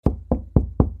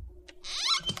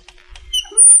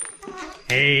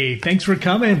Hey, thanks for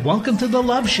coming. Welcome to the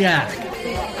Love Shack.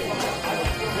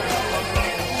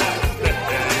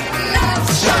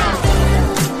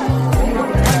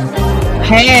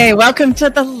 Hey, welcome to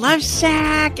the Love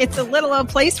Shack. It's a little old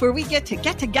place where we get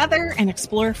together and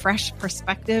explore fresh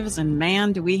perspectives. And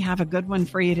man, do we have a good one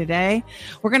for you today.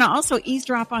 We're going to also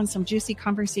eavesdrop on some juicy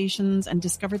conversations and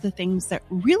discover the things that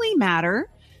really matter.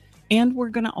 And we're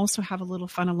going to also have a little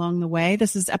fun along the way.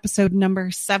 This is episode number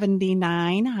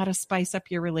 79, How to Spice Up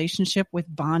Your Relationship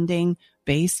with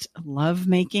Bonding-Based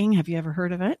Lovemaking. Have you ever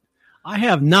heard of it? I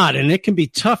have not, and it can be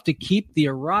tough to keep the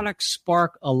erotic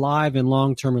spark alive in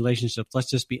long-term relationships. Let's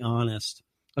just be honest,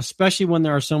 especially when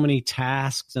there are so many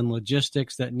tasks and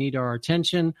logistics that need our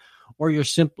attention, or you're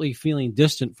simply feeling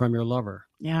distant from your lover.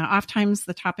 Yeah, oftentimes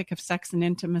the topic of sex and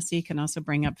intimacy can also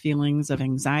bring up feelings of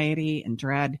anxiety and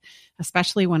dread,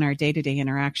 especially when our day-to-day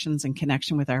interactions and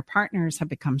connection with our partners have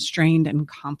become strained and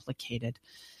complicated.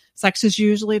 Sex is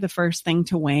usually the first thing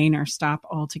to wane or stop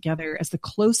altogether as the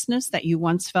closeness that you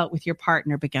once felt with your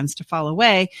partner begins to fall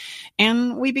away.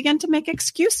 And we begin to make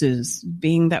excuses,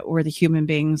 being that we're the human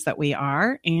beings that we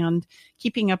are, and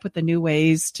keeping up with the new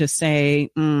ways to say,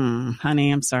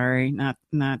 honey, I'm sorry, not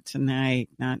tonight,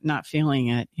 not feeling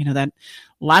it. You know, that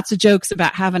lots of jokes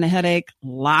about having a headache,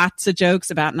 lots of jokes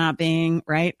about not being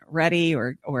ready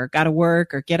or got to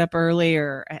work or get up early,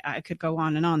 or I could go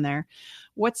on and on there.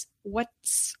 What's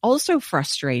also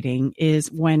frustrating is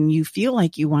when you feel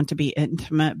like you want to be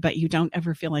intimate, but you don't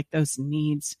ever feel like those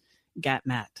needs get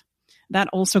met. That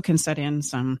also can set in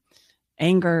some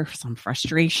anger, some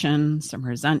frustration, some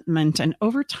resentment. And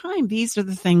over time, these are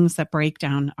the things that break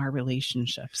down our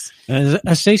relationships.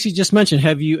 As Stacey just mentioned,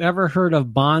 have you ever heard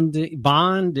of bonding,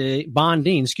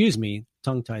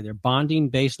 tongue-tied there,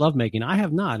 bonding-based lovemaking? I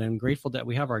have not, and I'm grateful that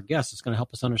we have our guest that's going to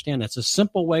help us understand that. It's a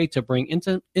simple way to bring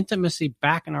intimacy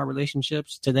back in our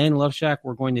relationships. Today in Love Shack,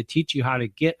 we're going to teach you how to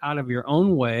get out of your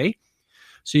own way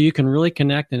so you can really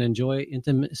connect and enjoy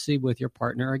intimacy with your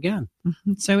partner again.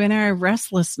 Mm-hmm. So in our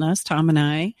restlessness, Tom and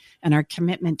I, and our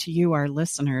commitment to you, our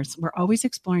listeners, we're always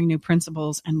exploring new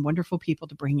principles and wonderful people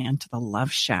to bring into the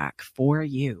Love Shack for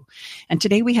you. And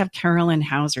today we have Carolyn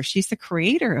Hauser. She's the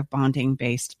creator of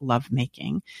Bonding-Based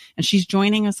Lovemaking, and she's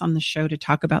joining us on the show to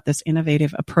talk about this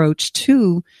innovative approach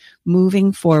to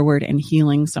moving forward and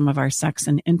healing some of our sex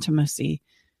and intimacy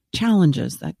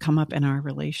challenges that come up in our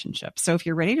relationship. So if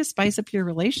you're ready to spice up your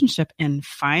relationship and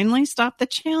finally stop the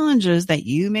challenges that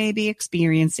you may be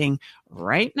experiencing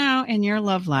right now in your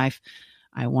love life,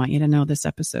 I want you to know this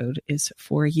episode is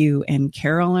for you. And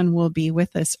Carolyn will be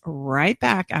with us right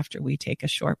back after we take a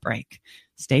short break.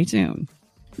 Stay tuned.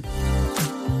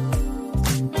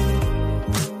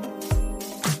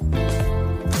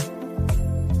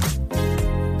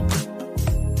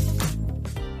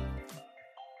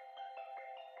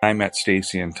 I met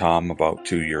Stacey and Tom about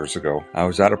 2 years ago. I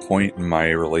was at a point in my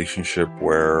relationship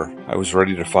where I was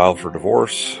ready to file for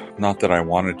divorce. Not that I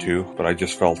wanted to, but I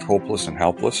just felt hopeless and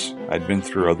helpless. I'd been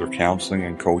through other counseling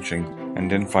and coaching and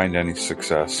didn't find any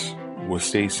success. With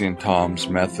Stacey and Tom's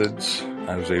methods,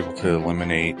 I was able to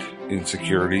eliminate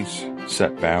insecurities,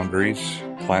 set boundaries,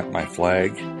 plant my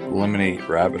flag, eliminate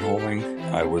rabbit holing.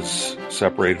 I was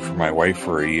separated from my wife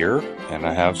for a year, and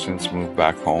I have since moved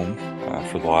back home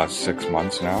for the last 6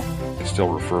 months now. I still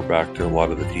refer back to a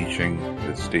lot of the teaching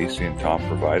that Stacey and Tom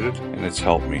provided, and it's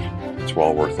helped me. It's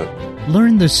well worth it.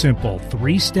 Learn the simple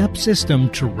 3-step system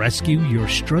to rescue your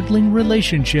struggling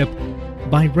relationship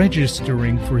by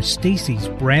registering for Stacey's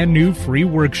brand new free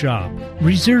workshop.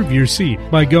 Reserve your seat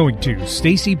by going to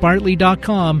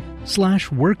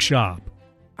staceybartley.com/workshop.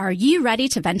 Are you ready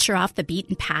to venture off the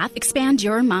beaten path, expand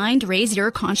your mind, raise your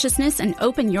consciousness, and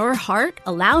open your heart?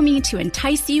 Allow me to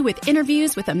entice you with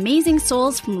interviews with amazing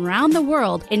souls from around the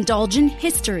world. Indulge in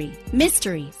history,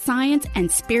 mystery, science,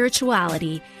 and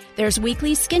spirituality. There's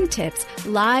weekly skin tips,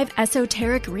 live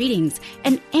esoteric readings,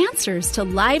 and answers to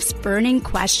life's burning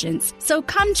questions. So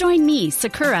come join me,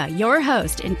 Sakura, your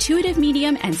host, intuitive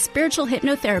medium and spiritual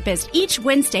hypnotherapist, each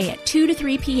Wednesday at 2 to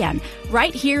 3 p.m.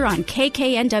 right here on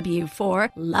KKNW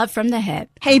for Love from the Hip.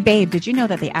 Hey, babe, did you know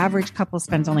that the average couple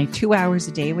spends only 2 hours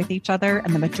a day with each other,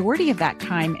 and the majority of that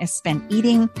time is spent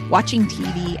eating, watching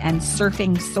TV, and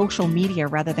surfing social media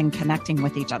rather than connecting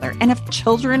with each other? And if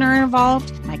children are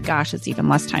involved, my gosh, it's even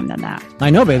less time than that.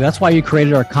 I know, babe. That's why you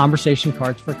created our conversation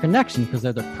cards for connection, because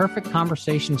they're the perfect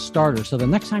conversation starter. So the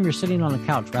next time you're sitting on the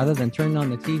couch, rather than turning on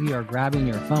the TV or grabbing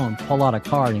your phone, pull out a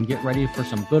card and get ready for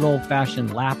some good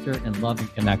old-fashioned laughter and love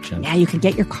and connection. Yeah, you can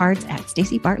get your cards at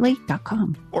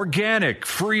staceybartley.com. Organic,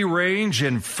 free range,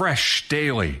 and fresh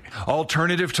daily.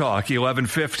 Alternative Talk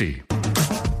 1150.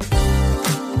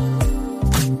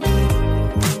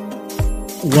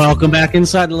 Welcome back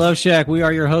inside the Love Shack. We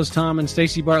are your hosts, Tom and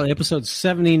Stacy Bartley, episode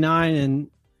 79, and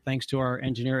thanks to our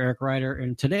engineer, Eric Ryder.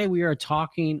 And today we are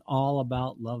talking all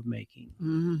about lovemaking.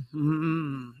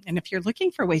 Mm-hmm. And if you're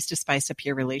looking for ways to spice up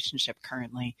your relationship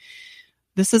currently,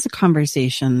 this is a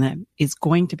conversation that is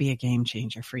going to be a game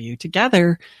changer for you.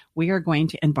 Together, we are going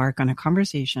to embark on a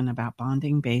conversation about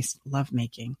bonding-based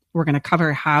lovemaking. We're going to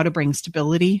cover how to bring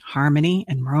stability, harmony,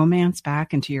 and romance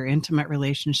back into your intimate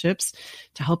relationships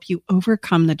to help you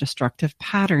overcome the destructive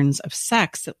patterns of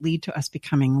sex that lead to us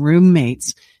becoming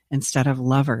roommates instead of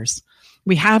lovers.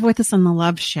 We have with us in the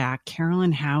Love Shack,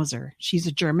 Carolyn Hauser. She's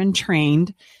a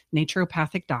German-trained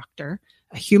naturopathic doctor,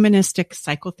 a humanistic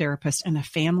psychotherapist, and a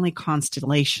family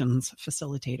constellations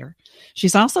facilitator.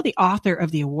 She's also the author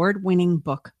of the award-winning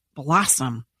book,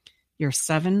 Blossom, Your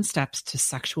 7 Steps to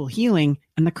Sexual Healing,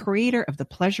 and the creator of the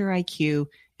Pleasure IQ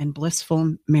and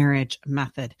Blissful Marriage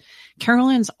Method.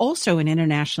 Carolyn's also an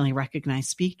internationally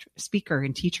recognized speaker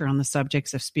and teacher on the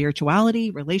subjects of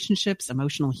spirituality, relationships,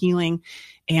 emotional healing,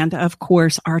 and of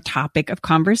course, our topic of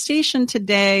conversation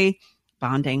today,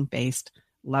 bonding-based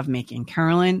lovemaking.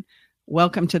 Carolyn,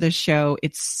 welcome to the show.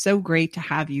 It's so great to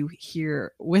have you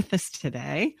here with us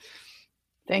today.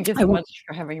 Thank you so much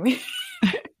for having me.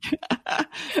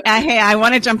 Hey, I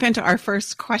want to jump into our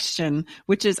first question,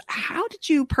 which is, how did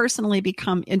you personally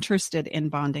become interested in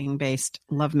bonding-based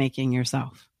lovemaking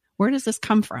yourself? Where does this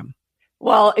come from?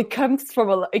 Well, it came from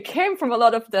a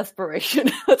lot of desperation.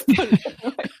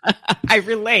 I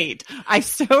relate. I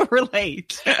so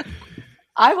relate.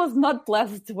 I was not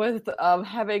blessed with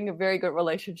having very good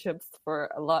relationships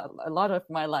for a lot of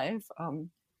my life.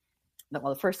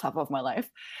 The first half of my life,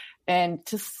 and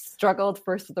just struggled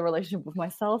first with the relationship with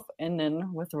myself, and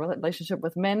then with the relationship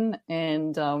with men.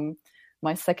 And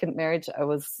my second marriage, I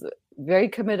was very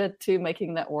committed to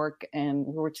making that work, and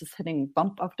we were just hitting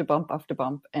bump after bump after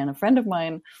bump. And a friend of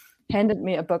mine handed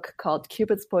me a book called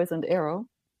Cupid's Poisoned Arrow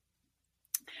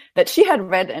that she had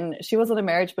read, and she was in a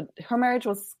marriage, but her marriage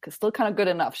was still kind of good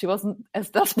enough. She wasn't as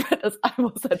desperate as I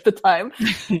was at the time,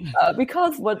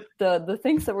 because what the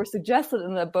things that were suggested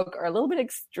in the book are a little bit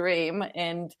extreme.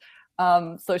 And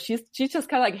so she just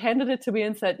kind of like handed it to me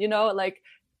and said, like,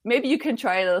 maybe you can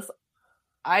try this.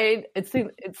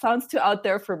 It sounds too out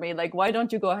there for me. Like, why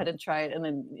don't you go ahead and try it, and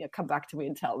then come back to me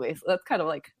and tell me. So that's kind of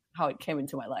like how it came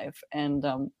into my life. And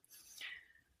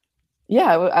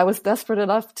I was desperate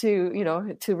enough to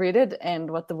read it,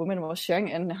 and what the woman was sharing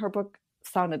in her book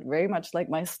sounded very much like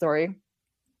my story,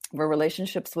 where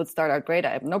relationships would start out great.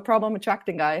 I have no problem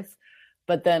attracting guys,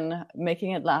 but then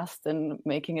making it last and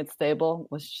making it stable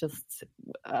was just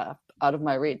out of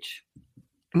my reach.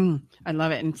 I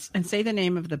love it. And say the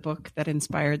name of the book that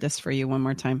inspired this for you one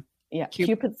more time. Yeah,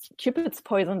 Cupid's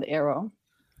Poisoned Arrow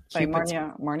by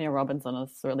Marnia Robinson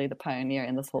is really the pioneer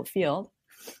in this whole field.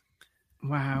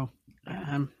 Wow.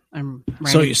 I'm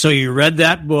ready. So you read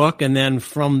that book, and then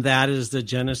from that is the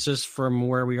genesis from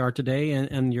where we are today,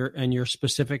 and your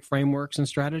specific frameworks and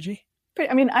strategy.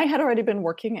 I mean, I had already been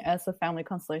working as a family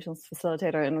constellations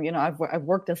facilitator, and I've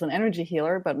worked as an energy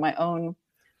healer, but my own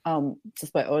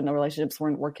relationships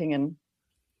weren't working. And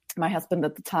my husband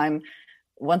at the time,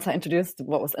 once I introduced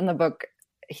what was in the book,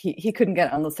 he couldn't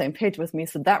get on the same page with me,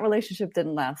 so that relationship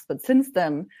didn't last. But since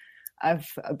then, I've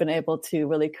been able to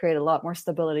really create a lot more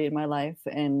stability in my life,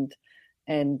 and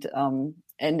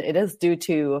it is due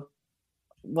to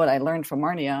what I learned from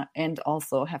Marnia, and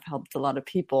also have helped a lot of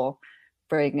people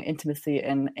bring intimacy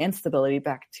and stability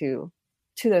back to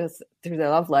through their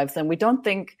love lives. And we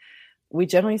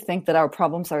generally think that our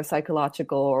problems are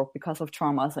psychological or because of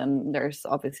traumas, and there's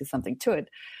obviously something to it.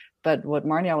 But what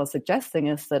Marnia was suggesting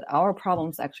is that our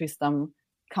problems actually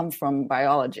come from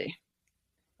biology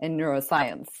and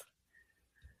neuroscience.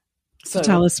 So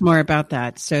tell us more about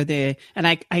that. And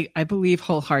I believe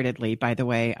wholeheartedly, by the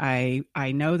way,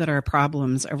 I know that our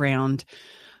problems around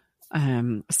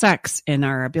sex and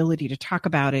our ability to talk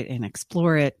about it and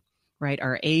explore it, right,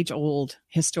 are age old.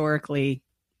 Historically,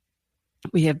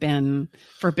 we have been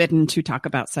forbidden to talk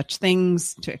about such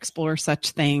things, to explore such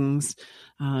things.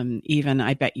 Even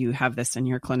I bet you have this in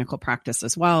your clinical practice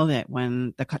as well, that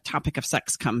when the topic of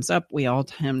sex comes up, we all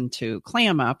tend to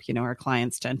clam up. Our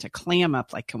clients tend to clam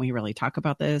up, like, can we really talk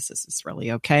about this? Is this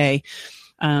really okay?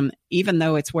 Even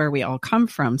though it's where we all come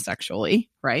from sexually,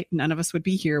 right? None of us would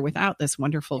be here without this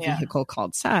wonderful vehicle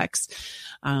called sex.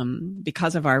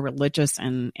 Because of our religious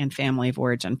and family of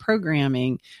origin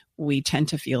programming, we tend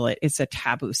to feel it's a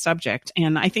taboo subject.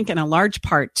 And I think in a large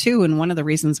part too, and one of the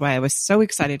reasons why I was so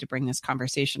excited to bring this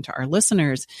conversation to our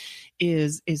listeners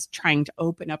is trying to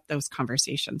open up those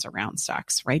conversations around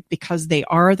sex, right? Because they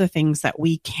are the things that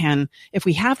we can, if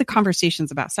we have the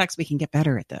conversations about sex, we can get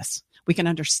better at this. We can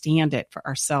understand it for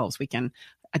ourselves. We can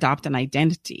adopt an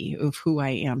identity of who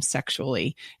I am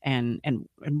sexually and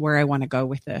where I want to go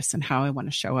with this and how I want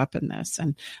to show up in this.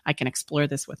 And I can explore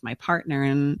this with my partner.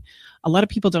 And a lot of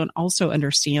people don't also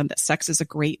understand that sex is a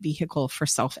great vehicle for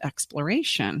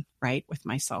self-exploration, right? With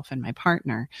myself and my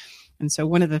partner. And so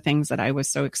one of the things that I was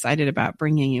so excited about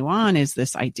bringing you on is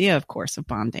this idea, of course, of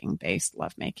bonding-based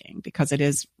lovemaking, because it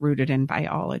is rooted in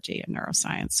biology and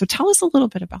neuroscience. So tell us a little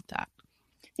bit about that.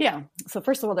 Yeah. So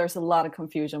first of all, there's a lot of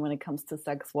confusion when it comes to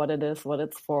sex, what it is, what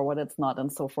it's for, what it's not,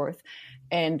 and so forth.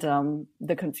 And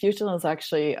the confusion is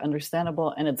actually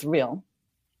understandable and it's real.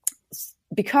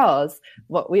 Because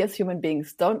what we as human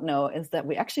beings don't know is that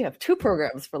we actually have 2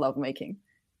 programs for lovemaking,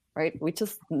 right? We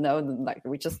just know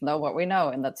what we know.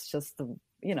 And that's just,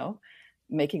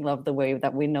 making love the way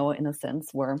that we know, in a sense,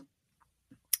 where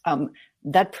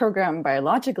that program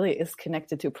biologically is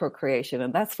connected to procreation,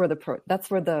 and that's where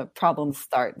the problem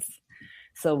starts.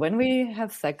 So when we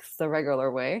have sex the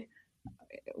regular way,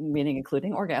 meaning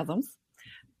including orgasms,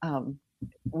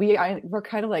 we're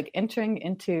kind of like entering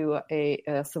into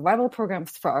a survival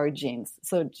programs for our genes.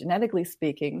 So genetically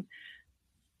speaking,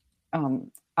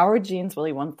 our genes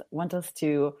really want us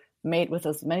to mate with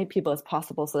as many people as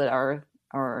possible so that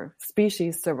our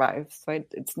species survives. Right?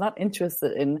 It's not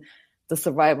interested in the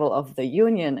survival of the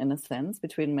union, in a sense,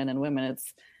 between men and women.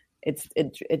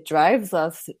 It drives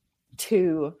us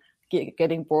to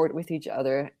getting bored with each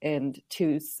other and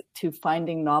to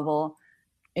finding novel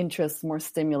interests more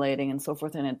stimulating and so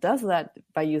forth. And it does that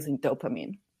by using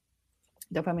dopamine.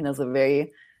 Dopamine is a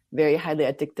very, very highly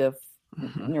addictive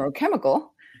neurochemical.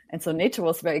 And so nature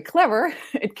was very clever.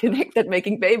 It connected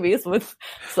making babies with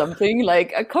something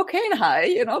like a cocaine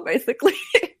high, basically.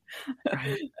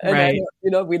 Right.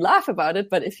 And we laugh about it,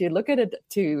 but if you look at it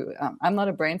I'm not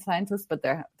a brain scientist, but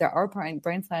there are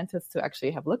brain scientists who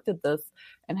actually have looked at this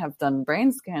and have done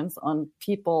brain scans on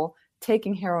people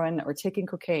taking heroin or taking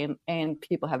cocaine and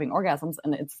people having orgasms.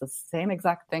 And it's the same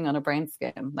exact thing on a brain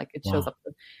scan. Like it shows up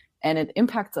and it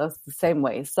impacts us the same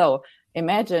way. So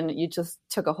imagine you just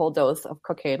took a whole dose of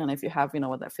cocaine. And if you have,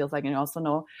 what that feels like, and you also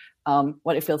know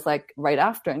what it feels like right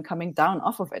after and coming down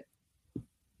off of it.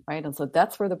 Right. And so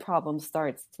that's where the problem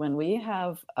starts. When we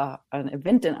have an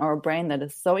event in our brain that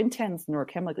is so intense,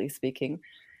 neurochemically speaking,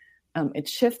 it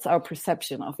shifts our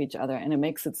perception of each other. And it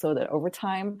makes it so that over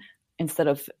time, instead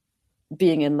of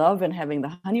being in love and having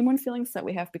the honeymoon feelings that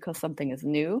we have because something is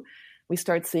new, we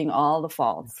start seeing all the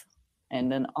faults. And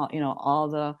then, all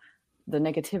the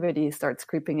negativity starts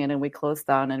creeping in and we close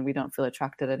down and we don't feel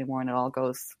attracted anymore. And it all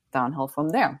goes downhill from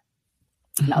there.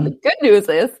 Now, the good news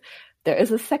is, there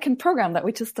is a second program that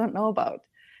we just don't know about,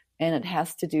 and it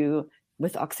has to do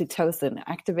with oxytocin,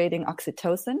 activating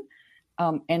oxytocin,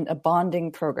 and a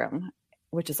bonding program,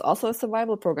 which is also a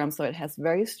survival program. So it has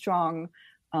very strong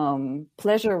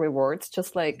pleasure rewards,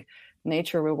 just like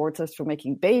nature rewards us for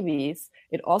making babies.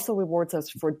 It also rewards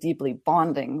us for deeply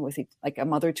bonding with like a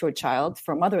mother to a child.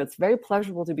 For a mother, it's very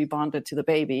pleasurable to be bonded to the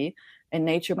baby, and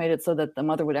nature made it so that the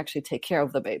mother would actually take care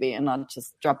of the baby and not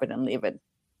just drop it and leave it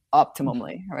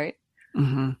optimally, right?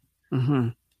 Mm-hmm. Mm-hmm.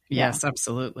 Yes,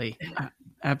 absolutely.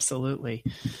 Absolutely.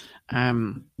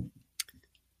 And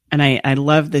I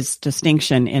love this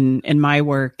distinction in my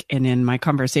work and in my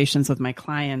conversations with my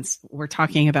clients. We're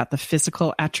talking about the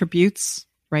physical attributes,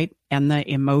 right? And the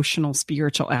emotional,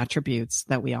 spiritual attributes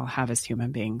that we all have as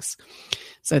human beings.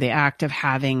 So the act of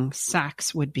having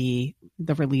sex would be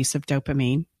the release of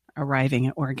dopamine, arriving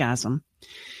at orgasm.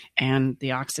 And the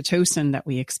oxytocin that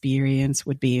we experience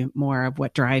would be more of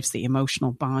what drives the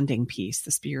emotional bonding piece,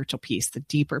 the spiritual piece, the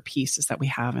deeper pieces that we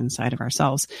have inside of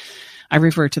ourselves. I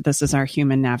refer to this as our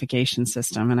human navigation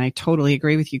system. And I totally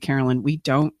agree with you, Carolyn. We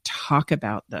don't talk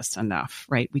about this enough,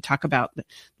 right? We talk about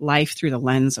life through the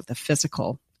lens of the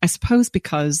physical, I suppose,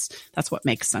 because that's what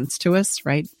makes sense to us,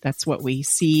 right? That's what we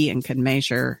see and can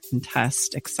measure and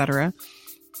test, etc.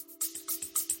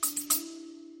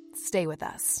 Stay with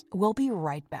us. We'll be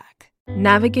right back.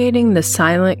 Navigating the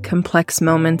silent, complex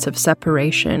moments of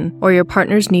separation or your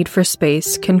partner's need for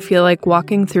space can feel like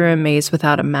walking through a maze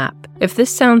without a map. If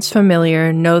this sounds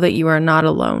familiar, know that you are not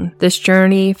alone. This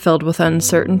journey, filled with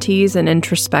uncertainties and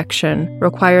introspection,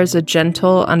 requires a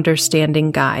gentle,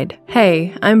 understanding guide.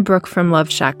 Hey, I'm Brooke from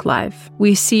Love Shack Live.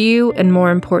 We see you, and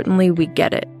more importantly, we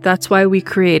get it. That's why we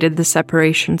created the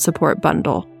Separation Support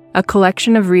Bundle. a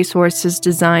collection of resources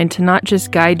designed to not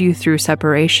just guide you through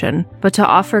separation, but to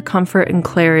offer comfort and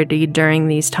clarity during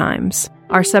these times.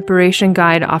 Our separation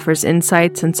guide offers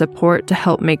insights and support to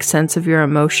help make sense of your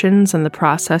emotions and the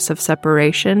process of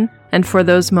separation. And for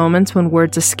those moments when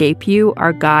words escape you,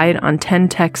 our guide on 10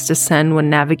 texts to send when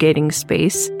navigating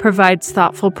space provides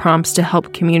thoughtful prompts to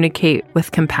help communicate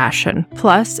with compassion,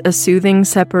 plus a soothing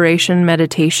separation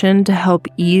meditation to help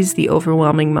ease the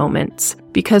overwhelming moments.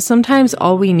 Because sometimes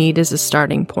all we need is a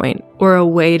starting point, or a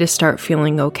way to start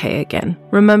feeling okay again.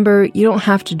 Remember, you don't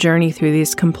have to journey through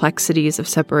these complexities of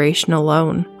separation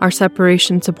alone. Our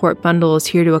separation support bundle is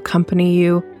here to accompany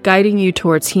you, guiding you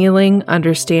towards healing,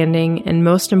 understanding, and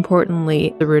most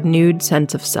importantly, the renewed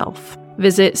sense of self.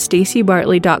 Visit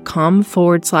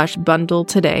stacybartley.com/bundle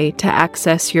today to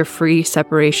access your free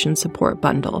separation support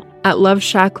bundle. At Love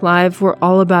Shack Live, we're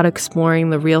all about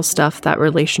exploring the real stuff that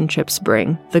relationships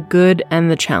bring, the good and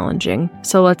the challenging.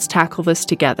 So let's tackle this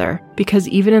together, because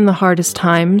even in the hardest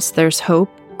times, there's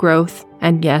hope, growth,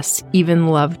 and yes, even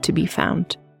love to be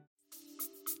found.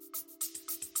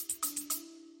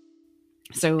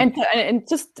 So, and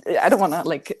just, I don't want to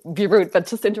like be rude, but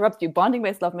just to interrupt you,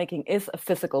 bonding-based lovemaking is a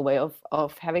physical way of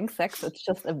having sex. It's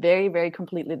just a very, very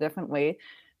completely different way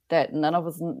that none of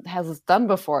us has done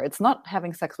before. It's not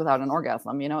having sex without an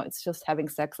orgasm, it's just having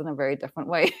sex in a very different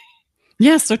way.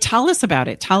 yeah. So tell us about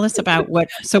it. Tell us about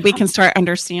so we can start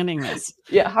understanding this.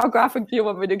 Yeah. How graphic do you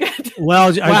want me to get?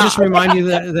 Well, I just remind you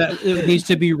that it needs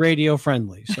to be radio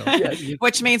friendly. So,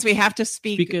 which means we have to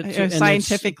speak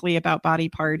scientifically about body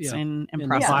parts and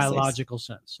processes. A biological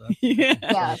sense. So.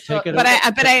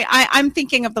 I'm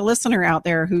thinking of the listener out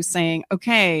there who's saying,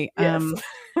 okay,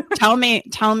 tell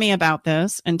me about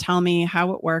this and tell me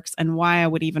how it works and why I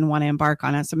would even want to embark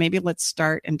on it. So maybe let's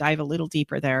start and dive a little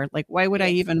deeper there. Like, why would I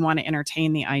even want to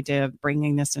entertain the idea of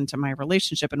bringing this into my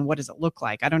relationship, and what does it look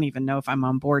like? I don't even know if I'm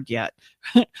on board yet.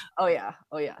 Oh yeah.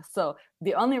 So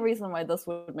the only reason why this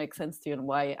would make sense to you and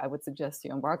why I would suggest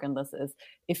you embark on this is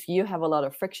if you have a lot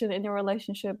of friction in your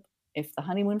relationship, if the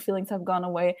honeymoon feelings have gone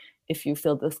away, if you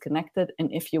feel disconnected,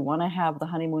 and if you want to have the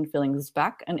honeymoon feelings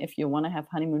back, and if you want to have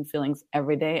honeymoon feelings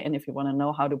every day, and if you want to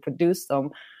know how to produce them,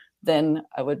 then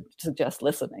I would suggest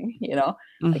listening,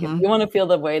 Like if you want to feel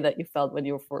the way that you felt when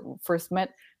you first met,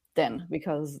 then,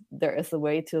 because there is a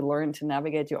way to learn to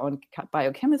navigate your own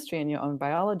biochemistry and your own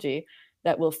biology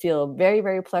that will feel very,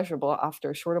 very pleasurable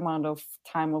after a short amount of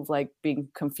time of like being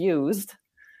confused,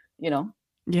 Yeah.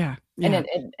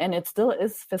 And it still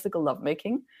is physical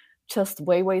lovemaking, just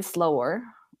way, way slower,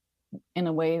 in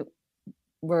a way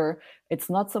where it's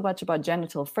not so much about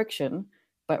genital friction,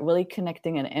 but really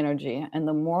connecting an energy. And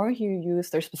the more you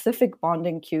use their specific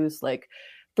bonding cues, like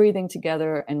breathing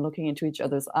together and looking into each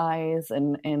other's eyes,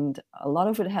 and a lot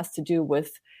of it has to do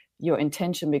with your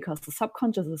intention, because the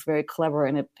subconscious is very clever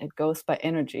and it goes by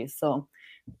energy. So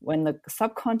when the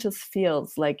subconscious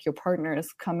feels like your partner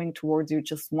is coming towards you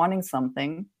just wanting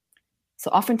something, so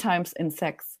oftentimes in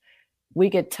sex we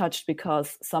get touched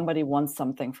because somebody wants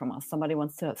something from us. Somebody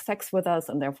wants to have sex with us,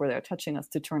 and therefore they're touching us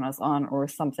to turn us on or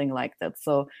something like that.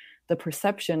 So the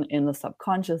perception in the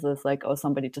subconscious is like, oh,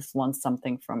 somebody just wants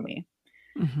something from me.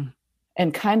 Mm-hmm.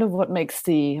 And kind of what makes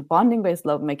the bonding-based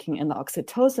lovemaking and the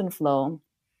oxytocin flow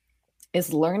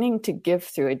is learning to give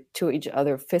through it to each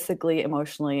other physically,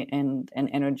 emotionally, and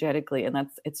energetically. And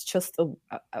it's just a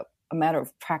matter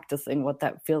of practicing what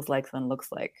that feels like and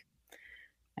looks like.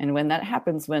 And when that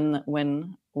happens,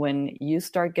 when you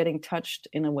start getting touched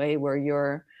in a way where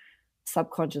your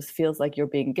subconscious feels like you're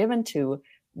being given to,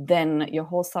 then your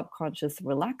whole subconscious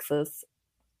relaxes,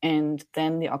 and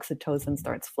then the oxytocin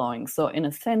starts flowing. So in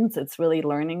a sense, it's really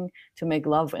learning to make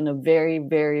love in a very,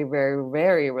 very, very,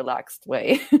 very relaxed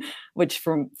way, which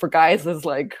for guys is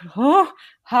like, oh,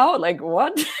 how, like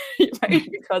what? Right?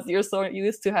 Because you're so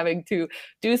used to having to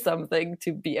do something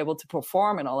to be able to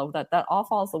perform and all of that all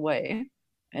falls away.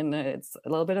 And it's a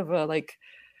little bit of a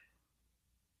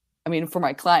for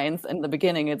my clients in the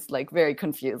beginning, it's like very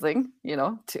confusing,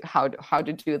 to how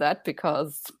to do that,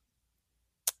 because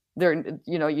they're,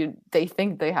 they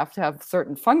think they have to have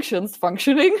certain functions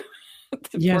functioning.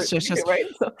 Yes, right?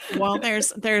 So. Well,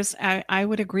 I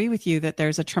would agree with you that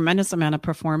there's a tremendous amount of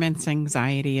performance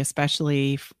anxiety,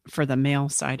 especially for the male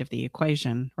side of the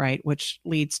equation, right? Which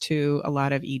leads to a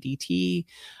lot of EDT,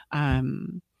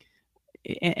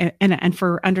 and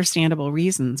for understandable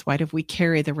reasons. Why do we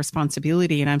carry the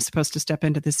responsibility? And I'm supposed to step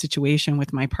into this situation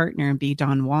with my partner and be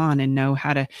Don Juan and know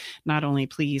how to not only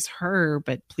please her,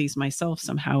 but please myself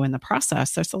somehow in the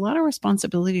process. There's a lot of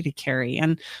responsibility to carry.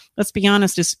 And let's be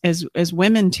honest, as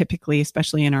women, typically,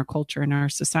 especially in our culture and our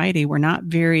society, we're not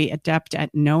very adept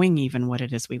at knowing even what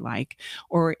it is we like.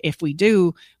 Or if we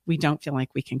do, we don't feel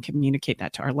like we can communicate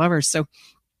that to our lovers. So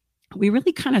we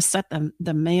really kind of set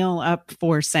the male up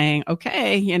for saying,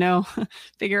 okay,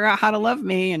 figure out how to love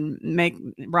me and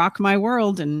rock my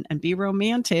world and be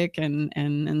romantic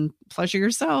and pleasure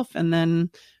yourself. And then,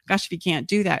 gosh, if you can't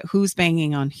do that, who's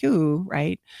banging on who,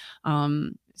 right?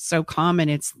 So common.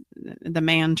 It's the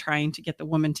man trying to get the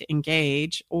woman to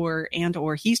engage or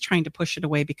he's trying to push it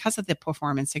away because of the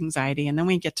performance anxiety. And then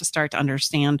we get to start to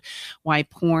understand why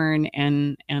porn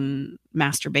and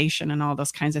masturbation and all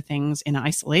those kinds of things in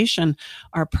isolation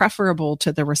are preferable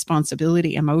to the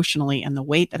responsibility emotionally and the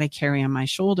weight that I carry on my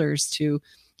shoulders to,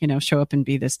 show up and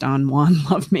be this Don Juan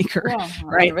lovemaker,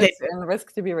 right? And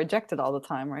risk to be rejected all the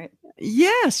time, right?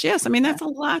 Yes. I mean, that's a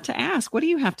lot to ask. What do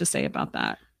you have to say about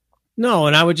that? No,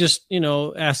 and I would just,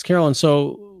 ask Carolyn.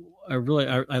 So I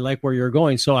like where you're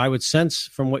going. So I would sense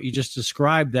from what you just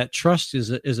described that trust is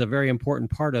a very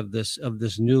important part of this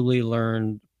newly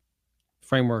learned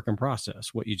framework and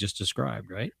process. What you just described,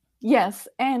 right? Yes,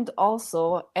 and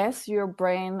also as your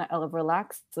brain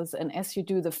relaxes and as you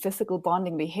do the physical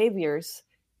bonding behaviors,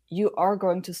 you are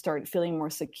going to start feeling more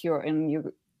secure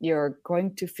and you're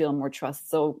going to feel more trust.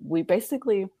 So we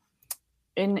basically,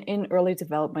 in early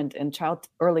development and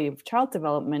early child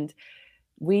development,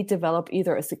 we develop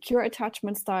either a secure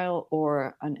attachment style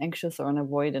or an anxious or an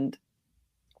avoidant.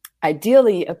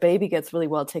 Ideally, a baby gets really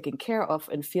well taken care of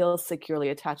and feels securely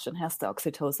attached and has the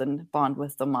oxytocin bond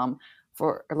with the mom.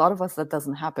 For a lot of us, that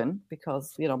doesn't happen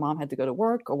because, mom had to go to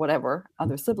work or whatever,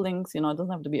 other siblings, it doesn't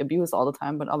have to be abuse all the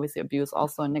time, but obviously abuse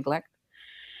also and neglect.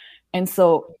 And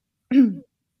so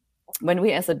when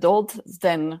we as adults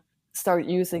then start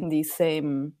using these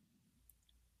same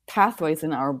pathways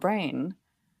in our brain,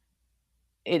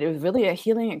 it is really a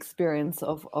healing experience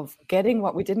of getting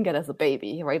what we didn't get as a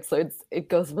baby, right? So it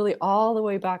goes really all the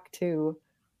way back to,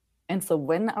 and so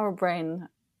when our brain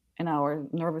and our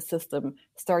nervous system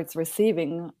starts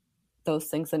receiving those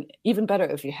things, and even better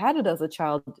if you had it as a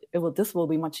child, this will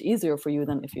be much easier for you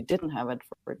than if you didn't have it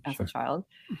as a child.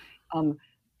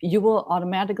 You will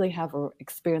automatically have an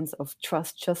experience of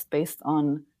trust just based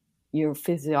on your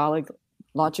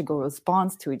physiological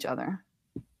response to each other.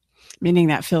 Meaning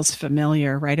that feels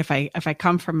familiar, right? If I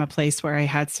come from a place where I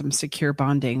had some secure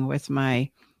bonding with my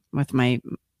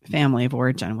family of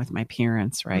origin, with my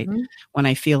parents, right? Mm-hmm. When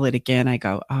I feel it again, I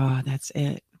go, oh, that's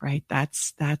it, right?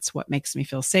 That's what makes me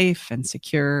feel safe and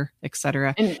secure,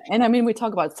 etc. And I mean, we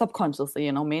talk about subconsciously,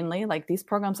 mainly like these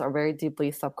programs are very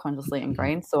deeply subconsciously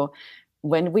ingrained. So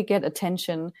when we get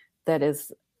attention that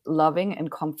is loving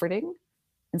and comforting,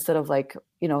 instead of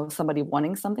somebody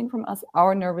wanting something from us,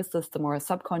 our nervous system or a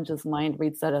subconscious mind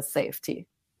reads that as safety.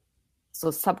 So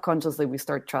subconsciously, we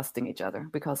start trusting each other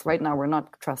because right now we're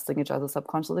not trusting each other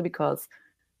subconsciously because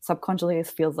subconsciously it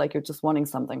feels like you're just wanting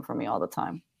something from me all the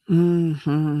time.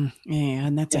 Mm-hmm. Yeah,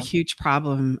 and that's a huge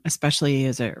problem, especially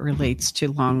as it relates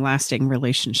to long-lasting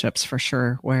relationships, for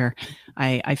sure, where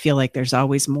I feel like there's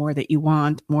always more that you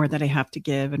want, more that I have to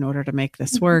give in order to make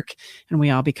this work, and we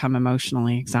all become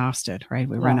emotionally exhausted, right?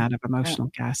 We run out of emotional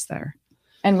gas there.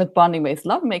 And with bonding-based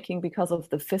lovemaking, because of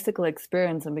the physical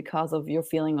experience and because of your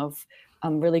feeling of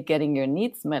really getting your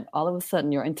needs met, all of a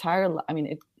sudden your entire,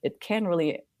 it can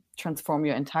really transform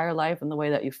your entire life in the way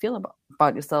that you feel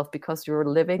about yourself because you're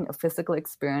living a physical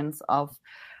experience of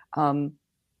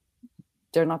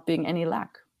there not being any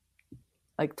lack,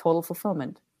 like total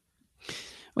fulfillment.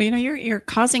 Well, you're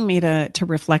causing me to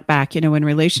reflect back. When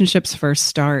relationships first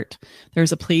start,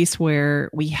 there's a place where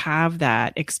we have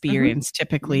that experience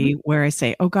typically where I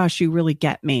say, oh gosh, you really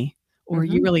get me, or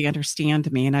you really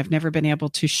understand me. And I've never been able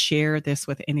to share this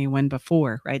with anyone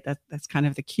before, right? That's kind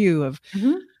of the cue of,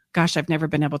 gosh, I've never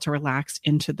been able to relax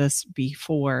into this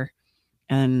before.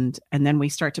 And then we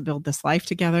start to build this life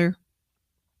together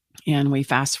and we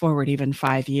fast forward even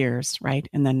 5 years, right?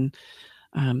 And then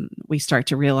we start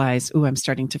to realize, I'm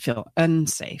starting to feel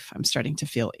unsafe. I'm starting to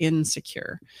feel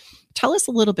insecure. Tell us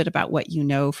a little bit about what you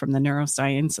know from the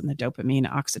neuroscience and the dopamine,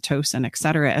 oxytocin, et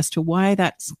cetera, as to why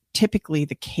that's typically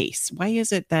the case. Why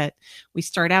is it that we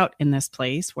start out in this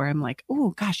place where I'm like,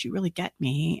 oh gosh, you really get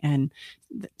me. And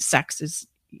sex is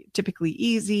typically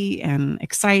easy and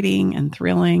exciting and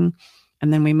thrilling.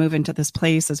 And then we move into this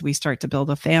place as we start to build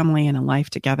a family and a life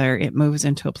together. It moves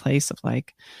into a place of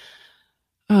like,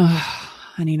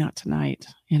 honey, not tonight,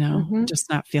 just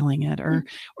not feeling it. Or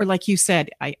like you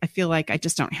said, I feel like I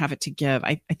just don't have it to give.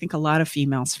 I think a lot of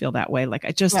females feel that way. Like,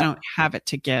 I just don't have it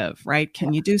to give, right?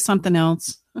 Can you do something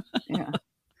else?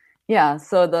 Yeah.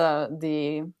 So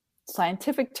the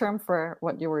scientific term for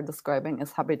what you were describing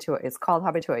is called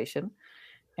habituation.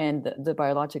 And the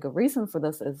biological reason for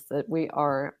this is that we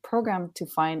are programmed to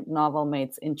find novel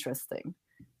mates interesting,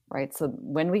 right? So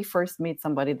when we first meet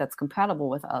somebody that's compatible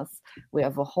with us, we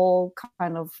have a whole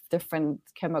kind of different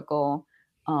chemical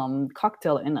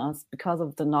cocktail in us because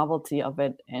of the novelty of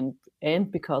it,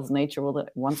 and because nature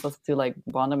wants us to like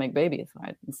bond and make babies,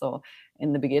 right? And so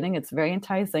in the beginning, it's very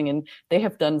enticing. And they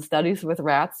have done studies with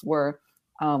rats where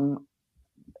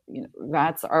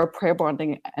rats are pair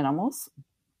bonding animals,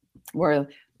 where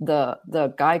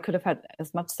the guy could have had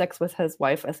as much sex with his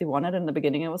wife as he wanted. In the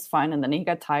beginning, it was fine, and then he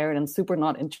got tired and super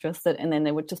not interested, and then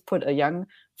they would just put a young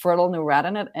fertile new rat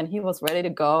in it, and he was ready to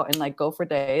go and like go for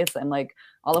days, and like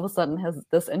all of a sudden his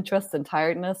disinterest and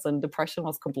tiredness and depression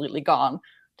was completely gone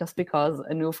just because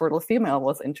a new fertile female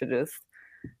was introduced.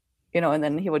 And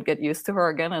then he would get used to her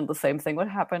again, and the same thing would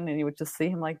happen, and you would just see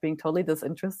him like being totally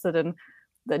disinterested, and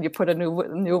then you put a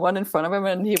new one in front of him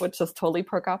and he would just totally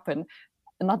perk up. And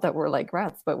not that we're like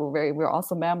rats, but we're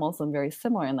also mammals and very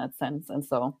similar in that sense. And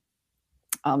so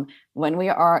when we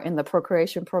are in the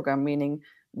procreation program, meaning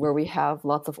where we have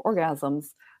lots of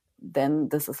orgasms, then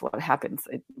this is what happens.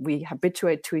 We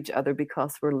habituate to each other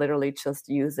because we're literally just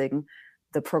using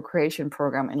the procreation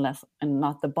program and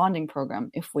not the bonding program.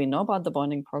 If we know about the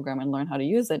bonding program and learn how to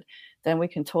use it, then we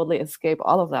can totally escape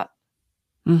all of that.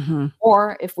 Mm-hmm.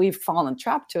 Or if we've fallen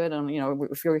trapped to it, and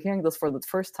if you're hearing this for the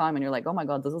first time and you're like, oh my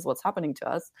God, this is what's happening to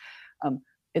us,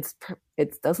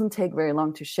 it doesn't take very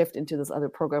long to shift into this other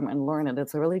program and learn it.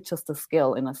 It's really just a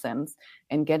skill in a sense,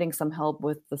 and getting some help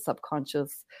with the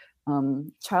subconscious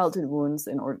childhood wounds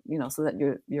so that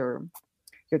your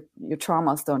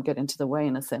traumas don't get into the way,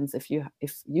 in a sense. If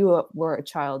you were a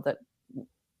child that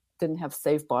didn't have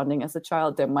safe bonding as a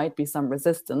child, there might be some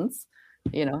resistance.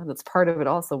 That's part of it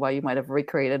also, why you might have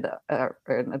recreated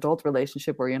an adult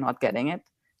relationship where you're not getting it,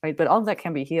 right? But all of that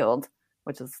can be healed,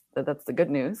 that's the good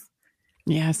news.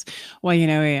 Yes. Well,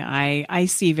 I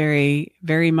see very,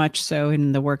 very much so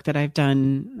in the work that I've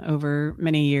done over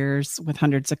many years with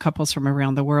hundreds of couples from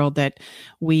around the world, that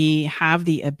we have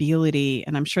the ability,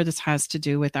 and I'm sure this has to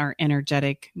do with our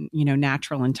energetic,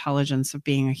 natural intelligence of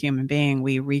being a human being.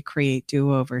 We recreate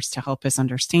do-overs to help us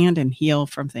understand and heal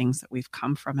from things that we've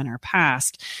come from in our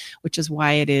past, which is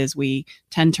why it is we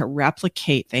tend to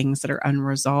replicate things that are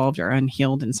unresolved or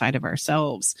unhealed inside of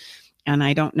ourselves. And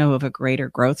I don't know of a greater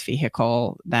growth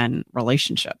vehicle than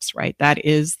relationships, right? That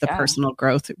is the personal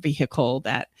growth vehicle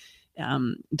that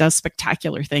does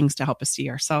spectacular things to help us see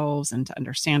ourselves and to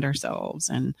understand ourselves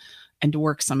and to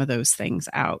work some of those things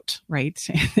out, right?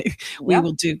 We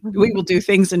will do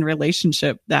things in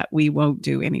relationship that we won't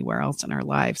do anywhere else in our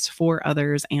lives, for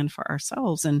others and for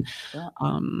ourselves. And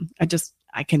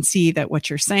I can see that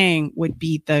what you're saying would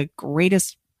be the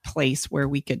greatest place where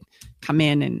we could come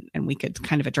in and we could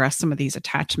kind of address some of these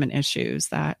attachment issues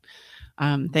that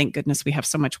thank goodness we have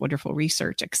so much wonderful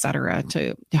research, et cetera,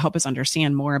 to help us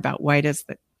understand more about why it is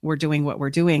that we're doing what we're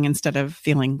doing, instead of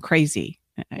feeling crazy,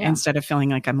 instead of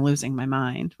feeling like I'm losing my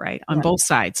mind, right? On both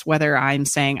sides, whether I'm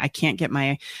saying I can't get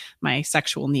my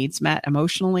sexual needs met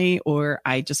emotionally, or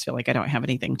I just feel like I don't have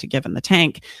anything to give in the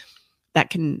tank,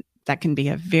 that can be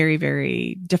a very,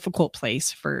 very difficult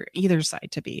place for either side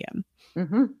to be in.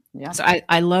 Mm-hmm. Yeah. So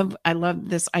I love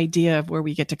this idea of where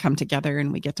we get to come together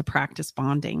and we get to practice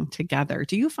bonding together.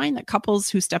 Do you find that couples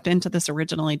who stepped into this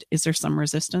originally, is there some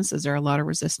resistance? Is there a lot of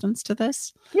resistance to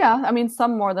this? Yeah. I mean,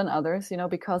 some more than others,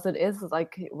 because it is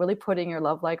like really putting your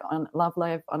love life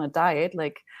on a diet.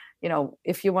 Like,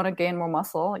 if you want to gain more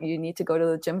muscle, you need to go to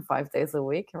the gym 5 days a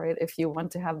week, right? If you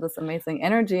want to have this amazing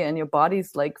energy and your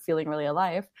body's like feeling really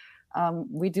alive,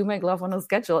 we do make love on a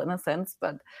schedule, in a sense,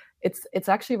 but it's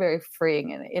actually very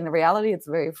freeing. And in reality, it's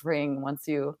very freeing once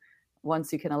you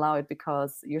can allow it,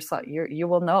 because you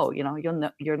will know, you'll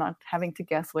know, you're not having to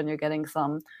guess when you're getting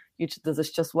some. This is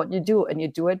just what you do, and you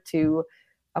do it to.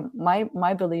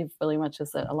 My belief really much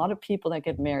is that a lot of people that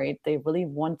get married, they really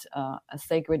want a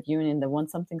sacred union. They want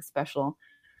something special,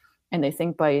 and they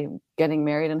think by getting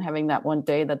married and having that one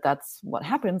day that's what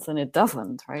happens, and it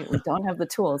doesn't. Right? We don't have the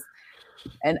tools.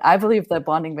 And I believe that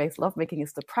bonding-based lovemaking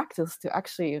is the practice to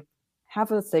actually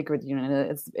have a sacred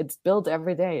union. It's built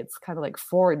every day. It's kind of like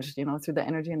forged, through the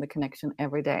energy and the connection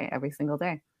every day, every single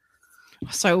day.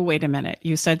 So wait a minute.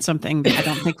 You said something that I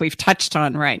don't think we've touched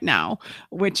on right now,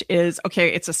 which is, okay,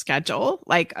 it's a schedule.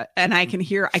 Like, and I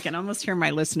can almost hear my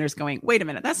listeners going, wait a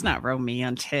minute, that's not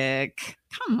romantic.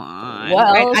 Come on.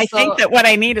 Well, right? I think that what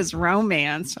I need is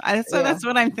romance. That's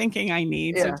what I'm thinking I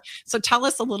need. Yeah. So tell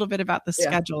us a little bit about the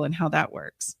schedule and how that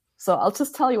works. So I'll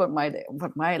just tell you what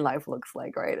my life looks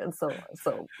like, right? And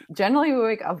so generally we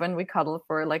wake up and we cuddle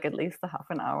for like at least a half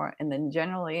an hour, and then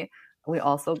generally we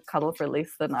also cuddle for at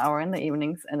least an hour in the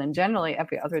evenings, and then generally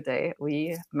every other day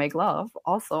we make love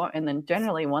also, and then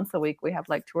generally once a week we have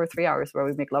like 2 or 3 hours where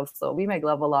we make love. So we make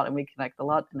love a lot and we connect a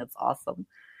lot, and it's awesome.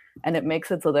 And it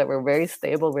makes it so that we're very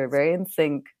stable, we're very in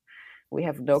sync. We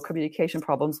have no communication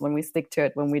problems when we stick to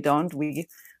it. When we don't,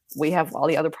 we have all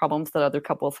the other problems that other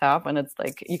couples have, and it's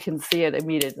like you can see it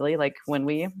immediately. Like when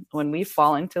we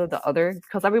fall into the other,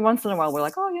 because every once in a while we're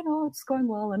like, oh, it's going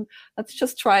well, and let's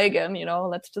just try again,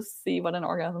 let's just see what an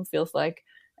orgasm feels like.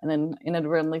 And then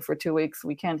inadvertently for 2 weeks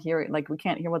we can't hear it, like we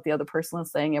can't hear what the other person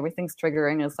is saying. Everything's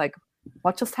triggering. It's like,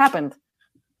 what just happened?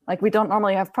 Like we don't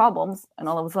normally have problems, and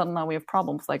all of a sudden now we have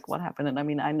problems. Like what happened? And I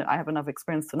mean, I have enough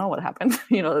experience to know what happened.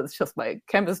 It's just my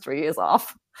chemistry is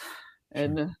off,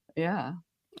 and yeah.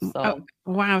 So. Oh,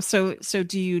 wow. So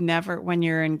do you never, when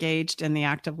you're engaged in the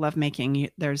act of lovemaking,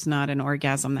 there's not an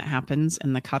orgasm that happens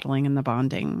in the cuddling and the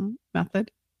bonding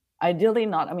method? Ideally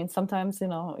not. I mean, sometimes, you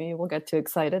will get too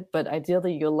excited, but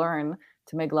ideally you learn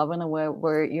to make love in a way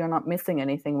where you're not missing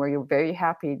anything, where you're very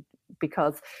happy,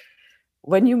 because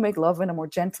when you make love in a more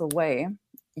gentle way,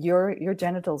 your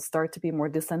genitals start to be more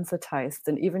desensitized,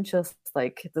 and even just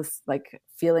like this, like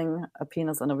feeling a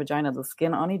penis and a vagina, the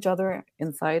skin on each other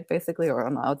inside basically, or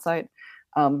on the outside,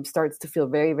 starts to feel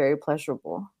very, very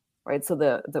pleasurable, right? So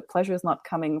the pleasure is not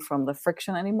coming from the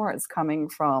friction anymore. It's coming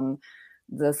from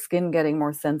the skin getting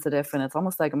more sensitive, and it's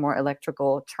almost like a more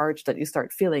electrical charge that you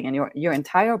start feeling, and your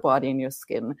entire body and your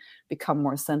skin become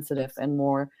more sensitive and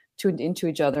more tuned into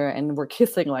each other, and we're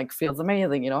kissing like feels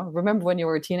amazing. Remember when you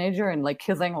were a teenager and like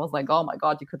kissing was like, oh my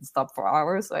God, you couldn't stop for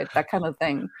hours, right? That kind of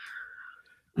thing.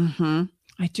 Mm-hmm.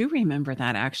 I do remember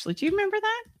that, actually. Do you remember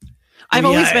that? I've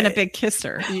always been a big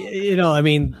kisser. I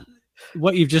mean,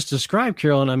 what you've just described,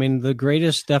 Carolyn, I mean, the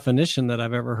greatest definition that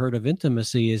I've ever heard of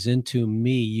intimacy is into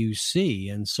me, you see.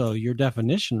 And so your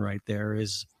definition right there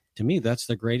is, to me, that's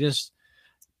the greatest,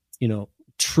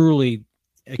 truly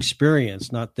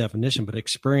experience, not definition, but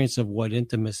experience of what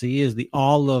intimacy is, the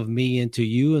all of me into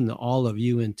you and the all of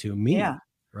you into me. Yeah.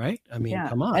 Right. I mean,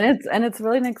 come on. And it's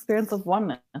really an experience of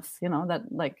oneness,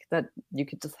 that you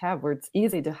could just have, where it's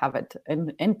easy to have it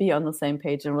and be on the same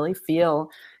page and really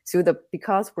feel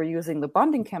because we're using the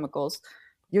bonding chemicals,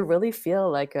 you really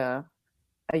feel like a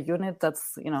unit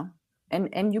that's,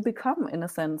 and you become, in a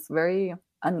sense, very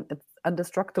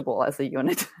indestructible as a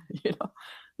unit,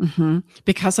 Mm-hmm.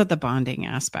 Because of the bonding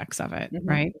aspects of it, mm-hmm.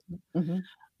 right? Mm-hmm.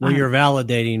 Well, you're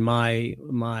validating my.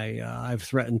 I've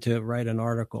threatened to write an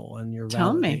article, and you're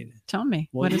tell validating. me.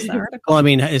 Well, what is the article? Well, I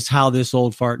mean, it's how this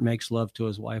old fart makes love to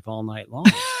his wife all night long.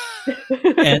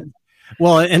 and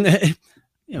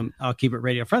I'll keep it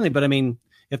radio friendly, but I mean,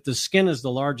 if the skin is the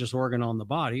largest organ on the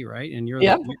body, right, and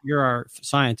you're our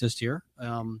scientist here,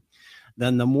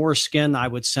 then the more skin I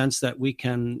would sense that we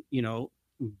can,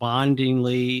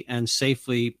 bondingly and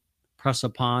safely press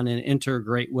upon and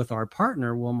integrate with our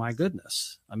partner, well, my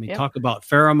goodness. I mean, talk about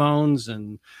pheromones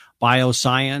and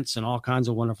bioscience and all kinds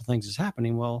of wonderful things is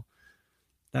happening. Well,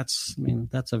 that's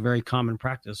a very common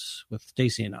practice with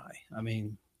Stacy and I. I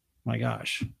mean, my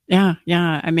gosh. Yeah.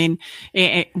 I mean,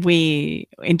 we,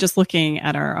 in just looking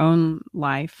at our own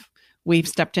life, we've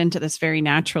stepped into this very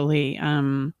naturally.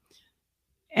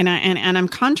 And I'm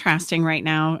contrasting right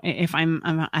now. If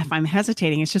I'm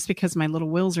hesitating, it's just because my little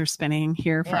wheels are spinning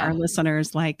here for our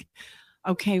listeners. Like,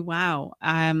 okay, wow.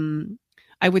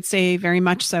 I would say very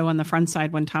much so on the front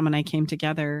side when Tom and I came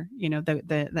together.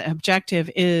 The objective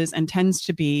is and tends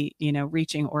to be,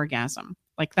 reaching orgasm.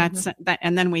 Like that's that,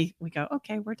 and then we go,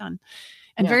 okay, we're done.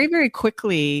 And very, very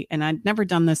quickly. And I'd never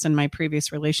done this in my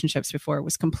previous relationships before. It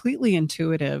was completely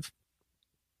intuitive.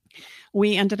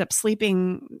 We ended up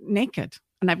sleeping naked.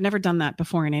 And I've never done that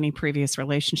before in any previous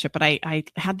relationship, but I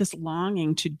had this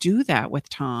longing to do that with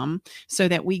Tom so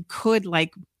that we could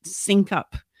like sync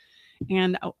up.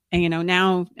 And,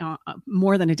 now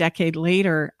more than a decade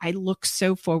later, I look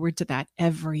so forward to that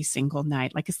every single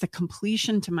night. Like it's the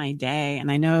completion to my day.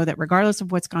 And I know that regardless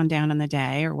of what's gone down in the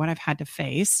day or what I've had to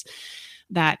face,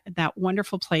 that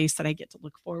wonderful place that I get to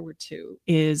look forward to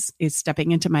is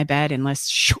stepping into my bed and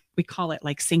we call it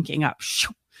like syncing up.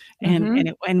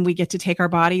 And we get to take our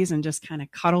bodies and just kind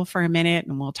of cuddle for a minute,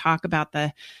 and we'll talk about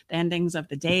the endings of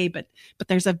the day. But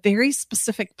there's a very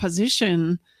specific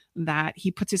position that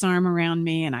he puts his arm around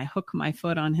me and I hook my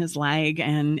foot on his leg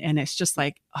and it's just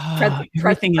like, oh,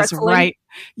 everything is right.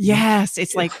 Yes.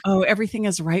 It's like, oh, everything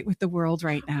is right with the world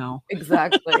right now.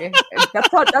 Exactly.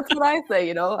 That's what I say,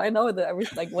 you know. I know that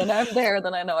everything, like when I'm there,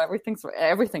 then I know everything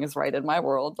is right in my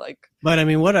world. Like, but I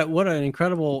mean, what an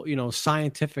incredible, you know,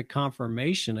 scientific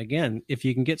confirmation. Again, if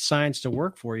you can get science to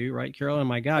work for you, right, Carolyn?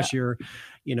 My gosh, you're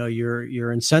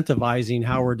incentivizing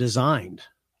how we're designed.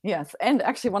 Yes, and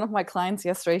actually, one of my clients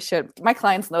yesterday shared. My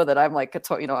clients know that I'm like I'm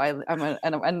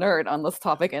a nerd on this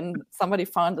topic, and somebody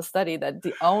found a study that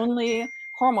the only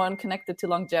hormone connected to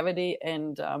longevity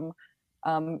and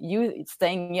you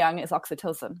staying young is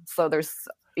oxytocin. So there's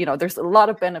a lot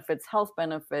of benefits, health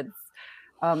benefits,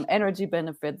 energy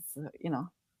benefits.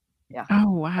 Yeah.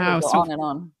 Oh wow! So on and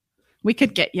on. We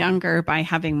could get younger by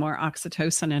having more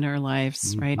oxytocin in our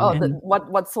lives, right? Oh,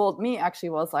 what sold me actually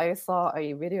was I saw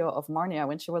a video of Marnia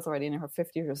when she was already in her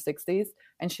 50s or 60s,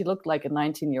 and she looked like a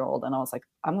 19-year-old, and I was like,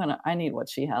 I need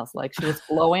what she has. Like, she was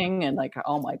glowing, and like,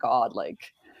 oh my God,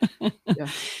 like. Yeah.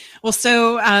 Well,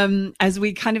 so as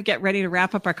we kind of get ready to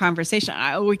wrap up our conversation,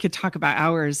 we could talk about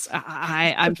hours.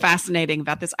 I'm fascinating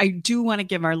about this. I do want to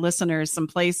give our listeners some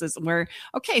places where,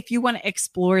 okay, if you want to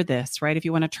explore this, right? If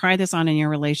you want to try this on in your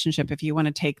relationship, if you want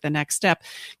to take the next step,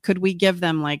 could we give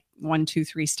them like 1, 2,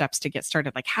 3 steps to get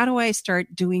started? Like, how do I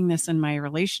start doing this in my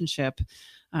relationship?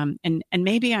 And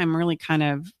maybe I'm really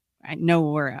I know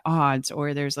we're at odds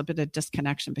or there's a bit of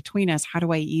disconnection between us. How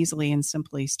do I easily and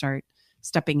simply start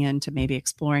stepping into maybe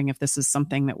exploring if this is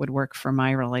something that would work for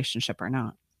my relationship or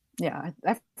not? Yeah, I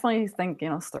definitely think,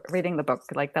 reading the book,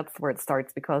 like that's where it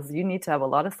starts, because you need to have a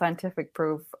lot of scientific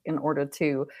proof in order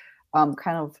to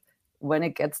kind of, when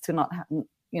it gets to not,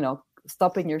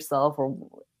 stopping yourself or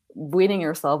weaning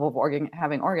yourself of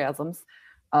having orgasms,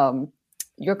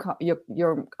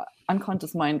 your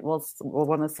unconscious mind will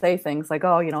want to say things like,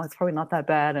 oh, it's probably not that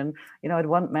bad, and it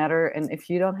won't matter. And if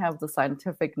you don't have the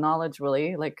scientific knowledge,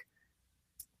 really, like,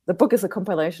 the book is a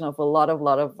compilation of a lot of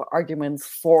arguments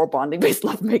for bonding-based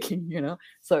lovemaking,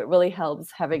 so it really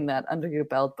helps having that under your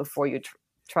belt before you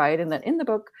try it. And then in the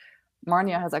book,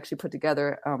 Marnia has actually put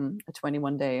together a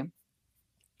 21-day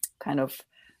kind of,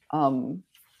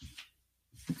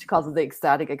 she calls it the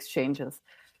ecstatic exchanges.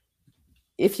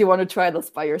 If you want to try this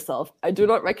by yourself, I do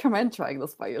not recommend trying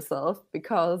this by yourself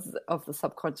because of the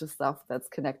subconscious stuff that's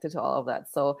connected to all of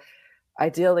that. So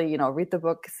ideally, read the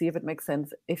book, see if it makes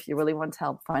sense. If you really want to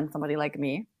help, find somebody like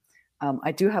me.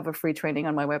 I do have a free training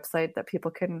on my website that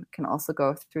people can also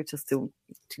go through just to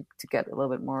get a little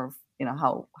bit more of,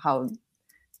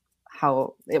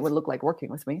 how it would look like working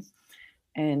with me.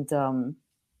 And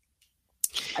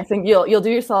I think you'll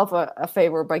do yourself a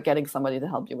favor by getting somebody to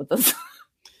help you with this.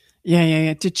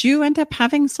 Yeah. Did you end up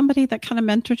having somebody that kind of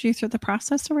mentored you through the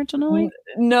process originally?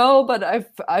 No, but I've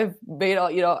made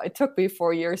it took me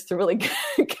 4 years to really get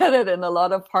it, and a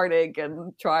lot of heartache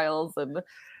and trials, and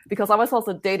because I was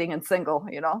also dating and single,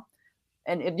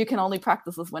 and you can only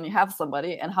practice this when you have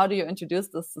somebody. And how do you introduce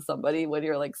this to somebody when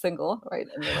you're like single, right?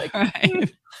 And you're like,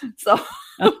 right. So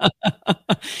how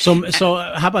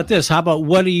about this? How about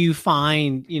what do you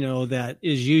find, that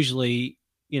is usually,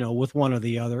 with one or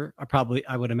the other?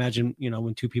 I would imagine,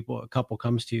 when a couple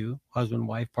comes to you, husband,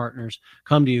 wife, partners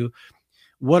come to you,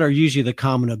 what are usually the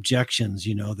common objections,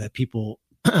 that people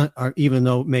are, even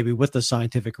though maybe with the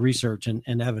scientific research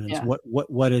and evidence,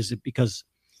 what is it? Because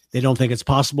they don't think it's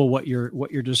possible what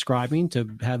you're describing, to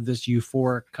have this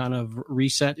euphoric kind of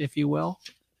reset, if you will.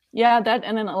 Yeah, that,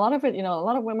 and then a lot of it, a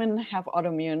lot of women have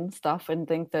autoimmune stuff and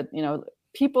think that,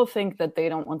 people think that they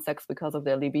don't want sex because of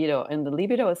their libido, and the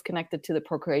libido is connected to the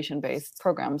procreation-based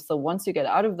program. So once you get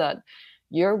out of that,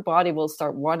 your body will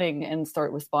start wanting and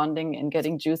start responding and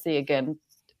getting juicy again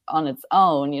on its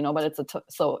own, but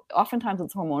so oftentimes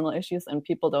it's hormonal issues, and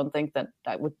people don't think that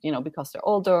would, because they're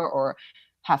older or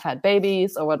have had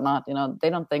babies or whatnot, they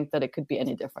don't think that it could be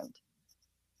any different,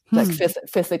 like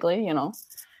physically,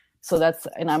 So that's,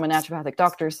 and I'm a naturopathic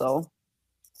doctor, so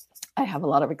I have a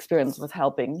lot of experience with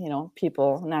helping,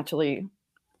 people naturally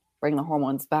bring the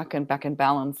hormones back in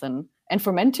balance. And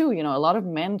for men too, a lot of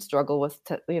men struggle with,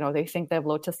 they think they have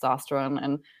low testosterone,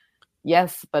 and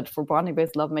yes, but for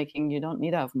bonding-based lovemaking, you don't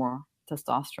need to have more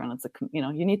testosterone. It's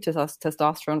you need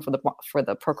testosterone for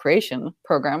the procreation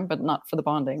program, but not for the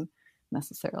bonding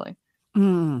necessarily.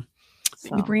 So.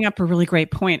 You bring up a really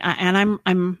great point. And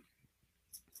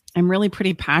I'm really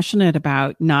pretty passionate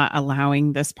about not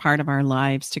allowing this part of our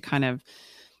lives to kind of,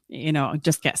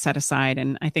 just get set aside.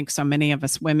 And I think so many of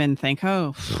us women think,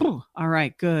 oh, all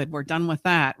right, good. We're done with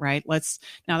that, right?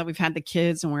 Now that we've had the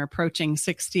kids and we're approaching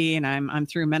 60 and I'm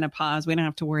through menopause, we don't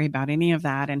have to worry about any of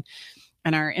that. And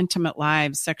and our intimate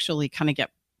lives sexually kind of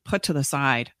get put to the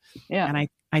side. Yeah. And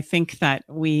I think that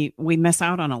we miss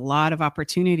out on a lot of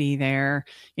opportunity there,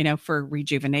 for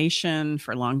rejuvenation,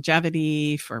 for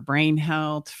longevity, for brain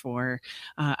health, for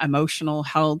emotional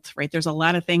health, right? There's a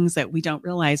lot of things that we don't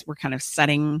realize we're kind of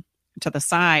setting to the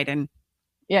side. And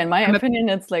yeah, in my opinion,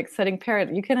 it's like setting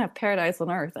you can have paradise on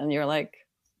earth, and you're like,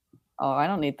 oh, I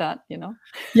don't need that,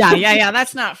 Yeah.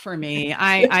 That's not for me.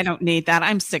 I don't need that.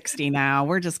 I'm 60 now.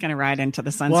 We're just going to ride into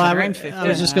the sunset. Well, I'm 50 I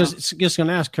was just going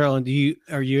to ask, Carolyn,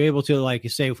 are you able to, like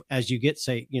you say, as you get,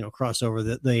 cross over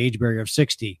the age barrier of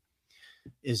 60,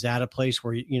 is that a place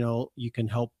where, you can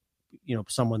help,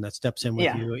 someone that steps in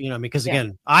with you, because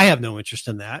again, I have no interest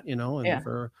in that, and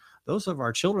for those of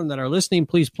our children that are listening,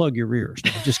 please plug your ears.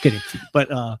 No, just kidding. But,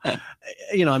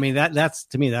 that's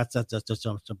to me, that's just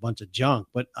a bunch of junk.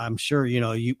 But I'm sure,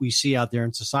 we see out there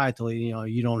in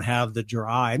societally, you don't have the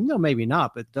drive. No, maybe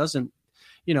not, but it doesn't,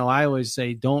 I always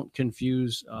say, don't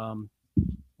confuse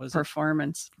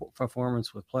performance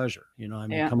with pleasure.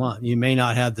 Come on, you may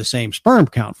not have the same sperm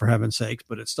count, for heaven's sakes,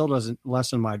 but it still doesn't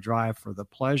lessen my drive for the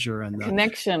pleasure and the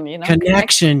connection,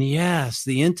 connection. Yes.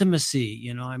 The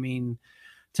intimacy,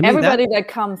 to me, everybody that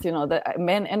comes, the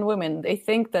men and women, they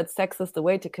think that sex is the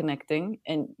way to connecting.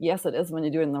 And yes, it is when you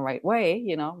do it in the right way.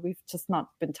 We've just not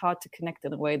been taught to connect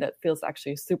in a way that feels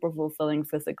actually super fulfilling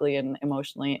physically and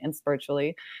emotionally and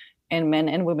spiritually. And men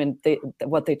and women,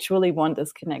 what they truly want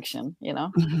is connection,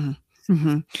 Mm-hmm.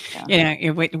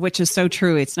 Mm-hmm. Which is so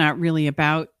true. It's not really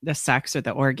about the sex or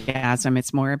the orgasm.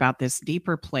 It's more about this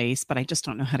deeper place, but I just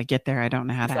don't know how to get there. I don't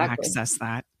know how to access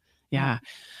that. Yeah.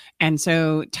 And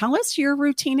so tell us your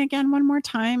routine again one more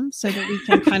time so that we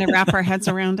can kind of wrap our heads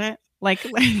around it. Like,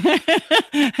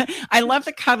 I love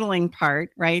the cuddling part,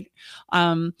 right?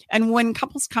 And when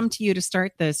couples come to you to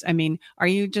start this, are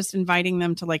you just inviting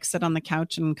them to like sit on the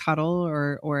couch and cuddle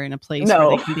or in a place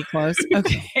where they can be close?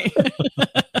 Okay.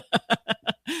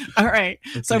 All right.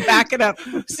 So back it up.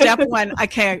 Step one.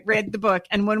 Okay. I read the book.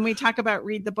 And when we talk about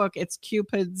read the book, it's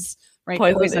Cupid's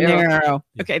Poison Arrow.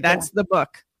 Okay. That's the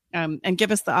book. And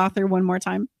give us the author one more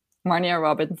time. Marnia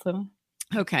Robinson.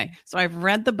 Okay. So I've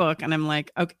read the book and I'm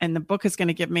like, okay, and the book is going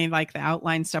to give me like the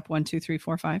outline, step 1, 2, 3,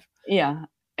 4, 5. Yeah.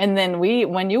 And then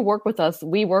when you work with us,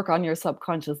 we work on your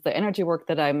subconscious, the energy work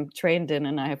that I'm trained in.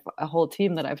 And I have a whole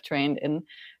team that I've trained in.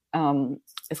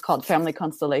 It's called Family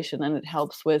Constellation, and it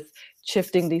helps with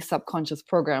shifting these subconscious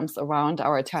programs around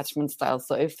our attachment styles.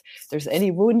 So if there's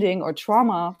any wounding or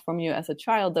trauma from you as a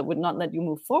child that would not let you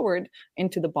move forward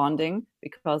into the bonding,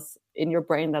 because in your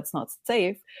brain that's not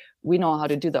safe, we know how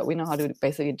to do that. We know how to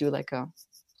basically do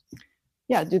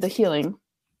do the healing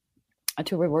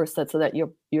to reverse that, so that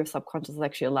your subconscious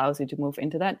actually allows you to move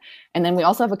into that. And then we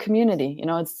also have a community.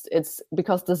 It's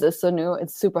because this is so new,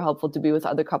 it's super helpful to be with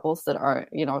other couples that are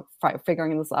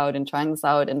figuring this out and trying this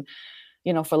out. And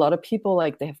for a lot of people,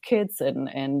 like, they have kids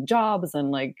and jobs,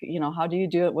 and how do you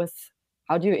do it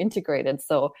how do you integrate it?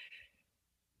 So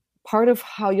part of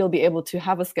how you'll be able to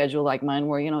have a schedule like mine,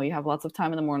 where you have lots of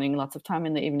time in the morning, lots of time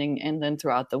in the evening, and then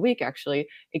throughout the week, actually,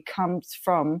 it comes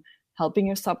from helping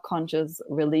your subconscious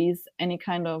release any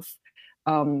kind of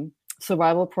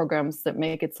survival programs that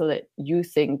make it so that you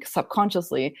think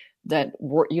subconsciously that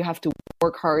you have to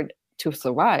work hard to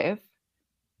survive,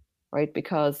 right?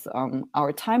 Because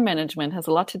our time management has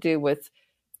a lot to do with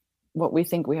what we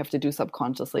think we have to do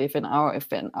subconsciously. If in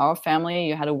our family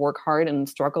you had to work hard and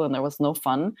struggle and there was no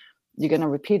fun, you're going to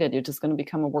repeat it. You're just going to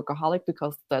become a workaholic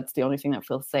because that's the only thing that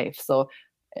feels safe. So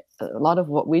a lot of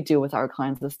what we do with our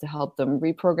clients is to help them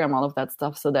reprogram all of that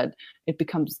stuff so that it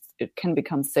can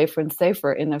become safer and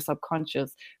safer in their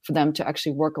subconscious for them to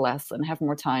actually work less and have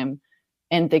more time.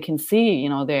 And they can see,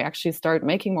 they actually start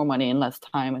making more money in less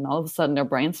time, and all of a sudden their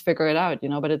brains figure it out,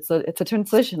 but it's a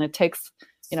transition. It takes,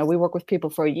 we work with people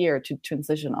for a year to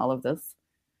transition all of this.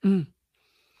 Mm.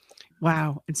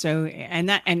 Wow. And so,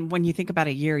 and when you think about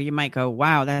a year, you might go,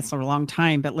 wow, that's a long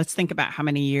time, but let's think about how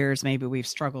many years maybe we've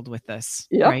struggled with this.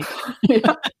 Yep. Right.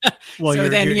 Yeah. Well, so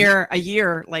you're a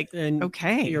year, like,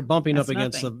 okay, you're bumping up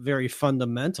against the very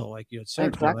fundamental, like you had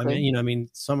said. Exactly.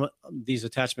 Some of these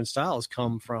attachment styles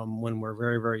come from when we're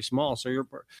very, very small. So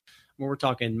we're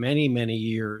talking many, many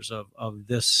years of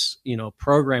this,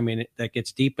 programming that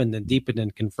gets deepened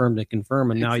and confirmed.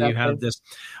 And now you have this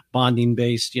bonding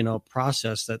based,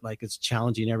 process that like it's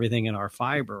challenging everything in our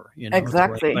fiber,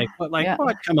 Exactly.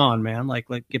 What? Come on, man. Like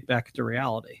get back to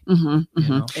reality. Mm-hmm,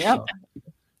 mm-hmm. Yep. So.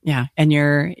 Yeah. And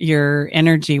your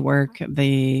energy work,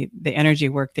 the energy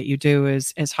work that you do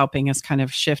is helping us kind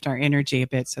of shift our energy a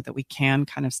bit so that we can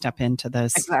kind of step into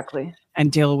this. Exactly.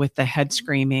 And deal with the head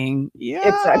screaming. Yeah.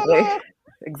 Exactly.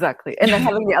 exactly. And then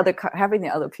having the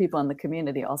other people in the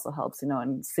community also helps,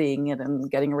 and seeing it and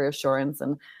getting reassurance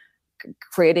and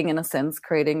creating,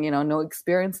 no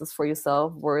experiences for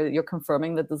yourself where you're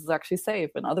confirming that this is actually safe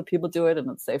and other people do it and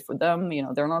it's safe for them.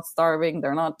 They're not starving.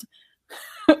 They're not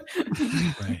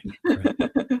right.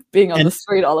 being on the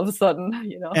street all of a sudden,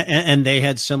 And they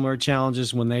had similar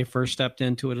challenges when they first stepped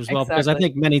into it as well. Exactly. Because I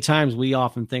think many times we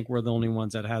often think we're the only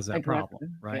ones that has that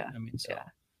problem, right? Yeah. I mean, so.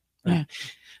 Yeah.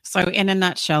 So in a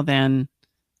nutshell, then,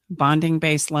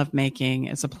 bonding-based lovemaking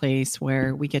is a place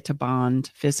where we get to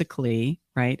bond physically,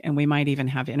 right? And we might even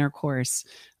have intercourse,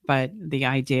 but the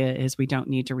idea is we don't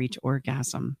need to reach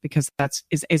orgasm, because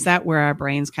is that where our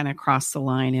brains kind of cross the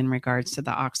line in regards to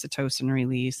the oxytocin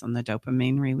release and the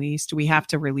dopamine release? Do we have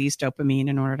to release dopamine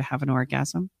in order to have an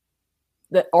orgasm?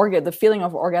 The feeling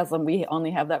of orgasm, we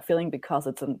only have that feeling because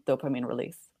it's a dopamine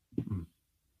release.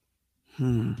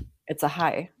 It's a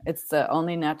high. It's the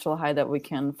only natural high that we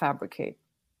can fabricate.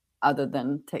 Other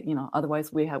than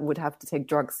otherwise we would have to take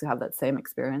drugs to have that same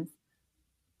experience.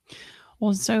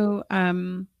 Well, so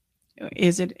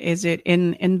is it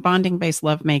in bonding based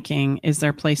lovemaking? Is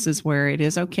there places where it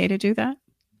is okay to do that,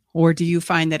 or do you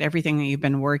find that everything that you've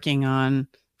been working on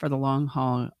for the long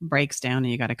haul breaks down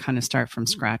and you got to kind of start from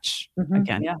scratch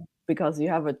again? Yeah, because you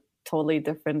have a totally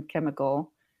different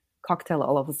chemical cocktail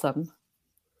all of a sudden.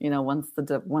 Once the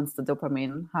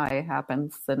dopamine high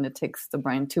happens, then it takes the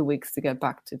brain 2 weeks to get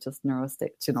back to just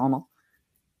neurostate to normal.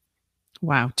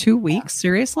 Wow, 2 weeks?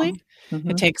 Seriously?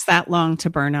 It takes that long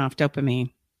to burn off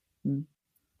dopamine.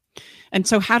 And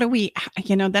so how do we,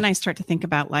 then I start to think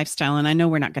about lifestyle, and I know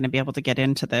we're not going to be able to get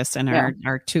into this in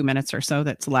our 2 minutes or so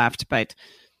that's left, but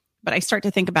I start to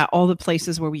think about all the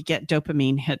places where we get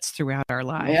dopamine hits throughout our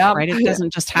life, right? It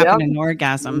doesn't just happen in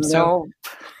orgasm. No. So,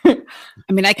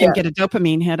 I mean, I can get a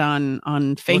dopamine hit on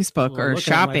Facebook or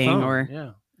shopping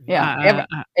or...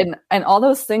 And all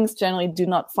those things generally do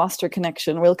not foster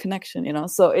real connection,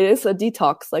 So it is a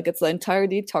detox, like it's the entire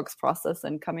detox process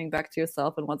and coming back to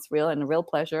yourself and what's real and real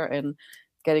pleasure and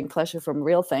getting pleasure from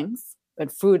real things.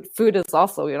 And food is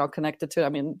also, connected to it. I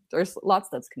mean, there's lots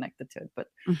that's connected to it, but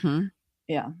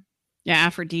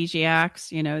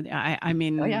aphrodisiacs, I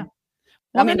mean,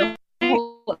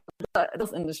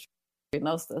 this industry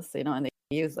knows this, and they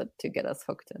use it to get us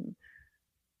hooked in.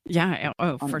 Yeah.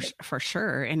 Oh, for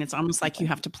sure. And it's almost like you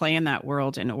have to play in that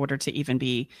world in order to even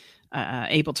be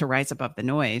able to rise above the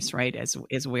noise, right? As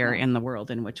we're in the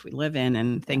world in which we live in,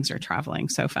 and things are traveling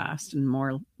so fast, and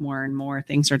more and more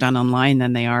things are done online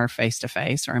than they are face to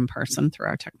face or in person through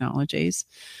our technologies.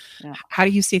 Yeah. How do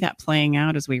you see that playing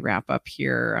out as we wrap up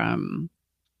here?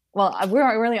 Well,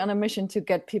 we're really on a mission to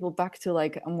get people back to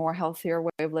like a more healthier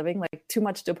way of living. Like too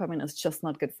much dopamine is just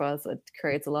not good for us. It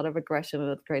creates a lot of aggression.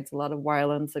 It creates a lot of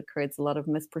violence. It creates a lot of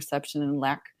misperception and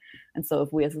lack. And so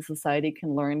if we as a society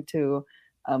can learn to,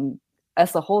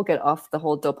 as a whole, get off the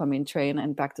whole dopamine train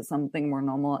and back to something more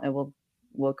normal, it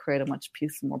will create a much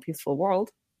more peaceful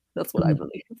world. That's what I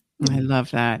believe. I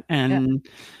love that. And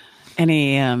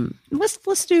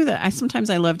let's do that. Sometimes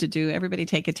I love to do everybody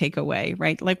take a takeaway,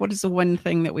 right? Like, what is the one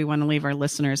thing that we want to leave our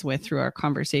listeners with through our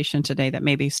conversation today that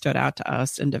maybe stood out to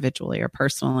us individually or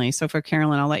personally? So for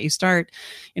Carolyn, I'll let you start.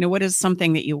 What is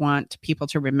something that you want people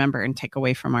to remember and take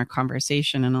away from our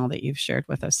conversation and all that you've shared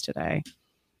with us today?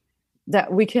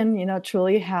 That we can,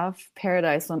 truly have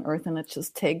paradise on earth, and it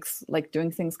just takes like doing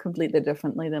things completely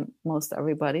differently than most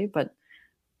everybody, but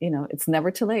it's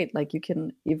never too late. Like you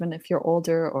can, even if you're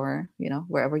older or,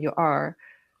 wherever you are,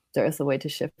 there is a way to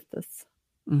shift this.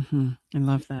 I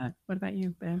love that. What about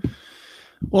you, Ben?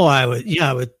 Well, I would,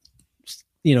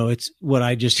 it's what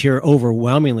I just hear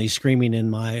overwhelmingly screaming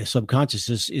in my subconscious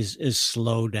is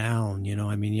slow down.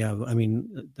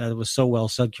 That was so well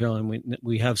said, Carolyn.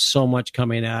 We have so much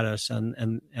coming at us,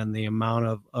 and the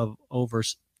amount of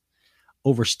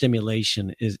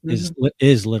overstimulation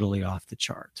is literally off the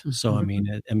chart. So I mean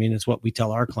it's what we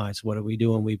tell our clients. What do we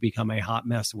do when we become a hot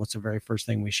mess? What's the very first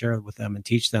thing we share with them and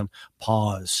teach them?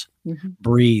 Pause,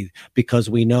 breathe, because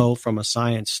we know from a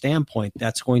science standpoint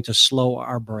that's going to slow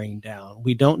our brain down.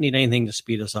 We don't need anything to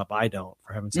speed us up. I don't,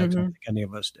 for heaven's sakes. I don't think any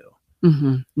of us do.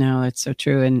 No, it's so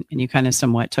true. And you kind of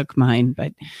somewhat took mine,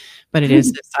 but it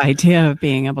is this idea of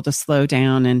being able to slow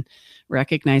down and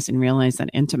recognize and realize that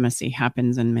intimacy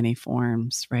happens in many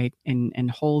forms, right? And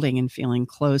holding and feeling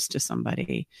close to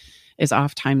somebody is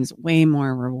oftentimes way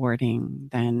more rewarding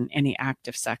than any act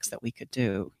of sex that we could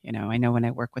do. I know when I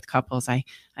work with couples, I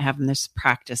have them this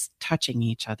practice touching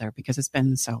each other because it's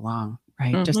been so long,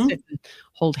 right? Just sit and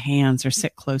hold hands or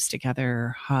sit close together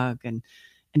or hug. And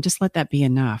just let that be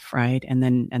enough, right? And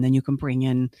then you can bring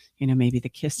in, maybe the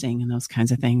kissing and those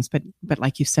kinds of things. But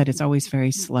like you said, it's always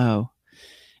very slow,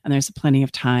 and there's plenty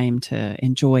of time to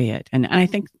enjoy it. And I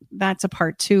think that's a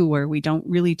part too, where we don't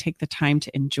really take the time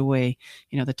to enjoy,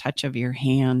 the touch of your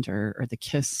hand or the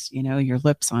kiss, your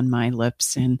lips on my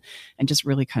lips, and just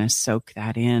really kind of soak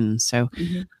that in. So,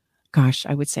 gosh,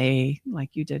 I would say,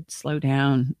 like you did, slow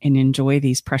down and enjoy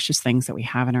these precious things that we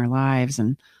have in our lives.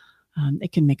 And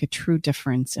it can make a true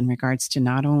difference in regards to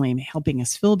not only helping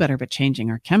us feel better, but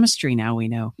changing our chemistry. Now we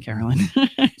know, Carolyn.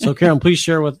 So, Carolyn, please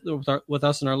share with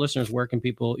us and our listeners, where can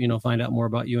people, find out more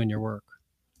about you and your work?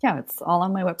 Yeah, it's all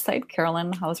on my website,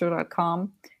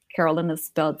 CarolynHauser.com. Carolyn is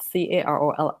spelled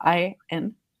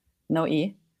Carolin, no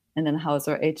E, and then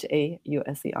Hauser,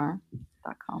 HAUSER.com.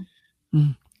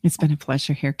 It's been a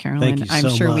pleasure here, Carolyn. Thank you I'm so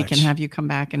sure we much. can have you come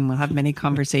back and we'll have many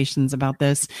conversations about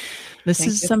this. This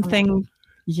is something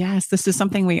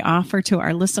we offer to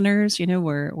our listeners.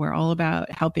 We're all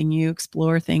about helping you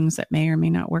explore things that may or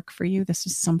may not work for you. This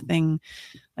is something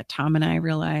that Tom and I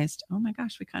realized, oh my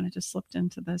gosh, we kind of just slipped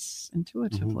into this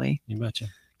intuitively. You betcha.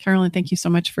 Carolyn, thank you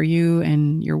so much for you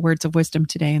and your words of wisdom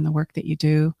today and the work that you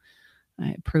do.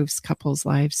 It improves couples'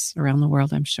 lives around the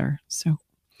world, I'm sure. So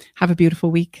have a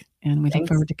beautiful week, and we look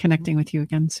forward to connecting with you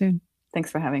again soon. Thanks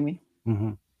for having me.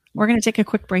 Mm-hmm. We're going to take a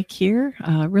quick break here,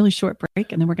 a really short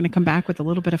break, and then we're going to come back with a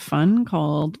little bit of fun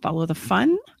called Follow the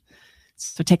Fun.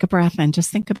 So take a breath and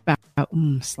just think about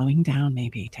slowing down,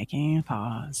 maybe taking a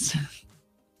pause.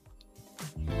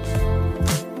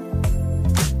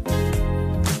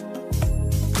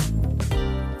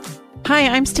 Hi,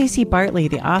 I'm Stacey Bartley,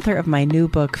 the author of my new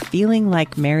book, Feeling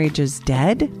Like Marriage is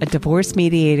Dead, a divorce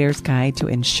mediator's guide to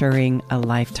ensuring a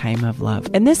lifetime of love.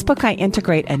 In this book, I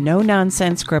integrate a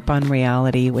no-nonsense grip on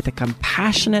reality with a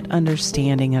compassionate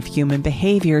understanding of human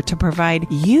behavior to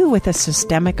provide you with a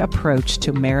systemic approach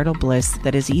to marital bliss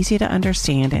that is easy to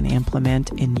understand and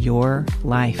implement in your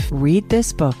life. Read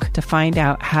this book to find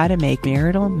out how to make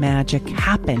marital magic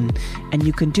happen, and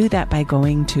you can do that by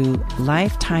going to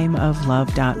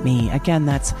lifetimeoflove.me. Again,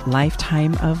 that's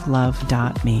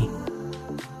lifetimeoflove.me.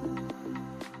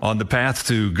 On the path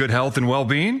to good health and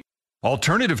well-being,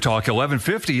 Alternative Talk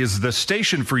 1150 is the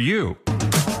station for you.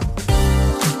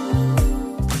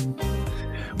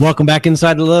 Welcome back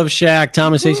inside the Love Shack.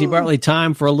 Tom and Stacey Bartley.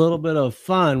 Time for a little bit of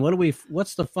fun.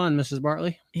 What's the fun, Mrs.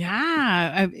 Bartley?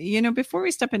 Yeah. Before we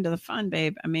step into the fun,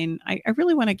 babe, I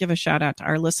really want to give a shout out to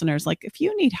our listeners. Like, if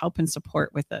you need help and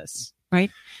support with this, right,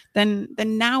 then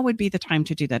now would be the time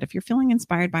to do that. If you're feeling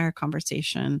inspired by our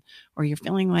conversation, or you're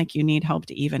feeling like you need help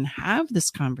to even have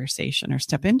this conversation or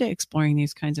step into exploring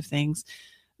these kinds of things,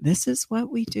 this is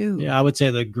what we do. Yeah, I would say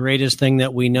the greatest thing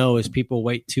that we know is people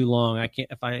wait too long.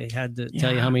 If I had to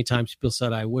tell you how many times people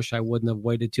said, I wish I wouldn't have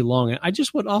waited too long. And I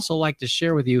just would also like to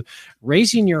share with you,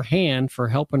 raising your hand for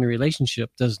help in a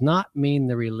relationship does not mean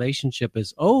the relationship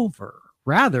is over.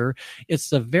 Rather,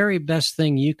 it's the very best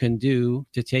thing you can do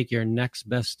to take your next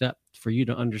best step for you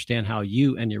to understand how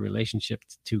you and your relationship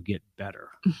to get better.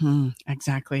 Mm-hmm.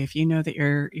 Exactly. If you know that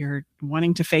you're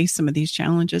wanting to face some of these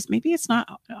challenges, maybe it's not,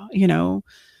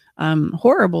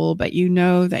 horrible, but you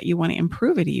know that you want to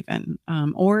improve it even.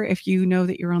 Or if you know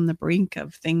that you're on the brink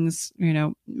of things,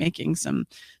 making some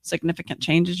significant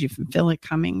changes, you can feel it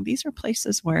coming. These are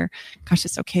places where, gosh,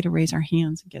 it's okay to raise our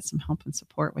hands and get some help and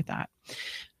support with that.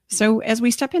 So as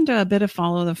we step into a bit of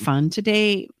Follow the Fun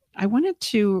today, I wanted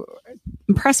to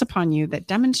impress upon you that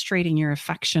demonstrating your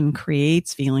affection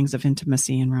creates feelings of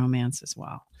intimacy and romance as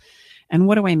well. And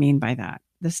what do I mean by that?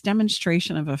 This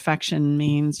demonstration of affection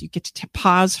means you get to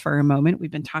pause for a moment.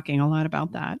 We've been talking a lot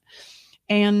about that.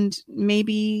 And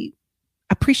maybe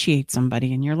appreciate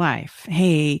somebody in your life.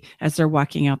 Hey, as they're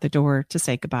walking out the door to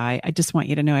say goodbye, I just want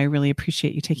you to know I really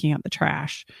appreciate you taking out the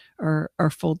trash or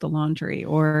fold the laundry,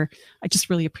 or I just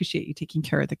really appreciate you taking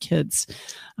care of the kids.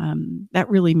 That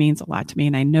really means a lot to me.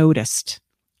 And I noticed.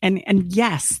 And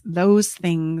yes, those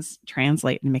things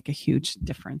translate and make a huge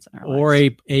difference in our lives. Or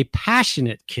a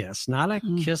passionate kiss, not a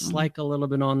kiss like a little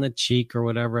bit on the cheek or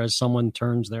whatever as someone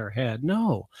turns their head.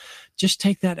 No, just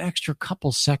take that extra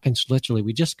couple seconds, literally.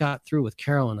 We just got through with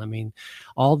Carolyn.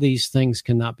 All these things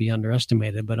cannot be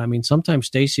underestimated. But sometimes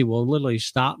Stacey will literally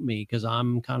stop me because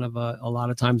I'm kind of a lot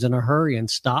of times in a hurry,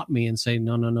 and stop me and say,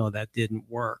 no, that didn't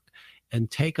work. And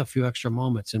take a few extra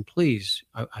moments, and please,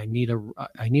 I need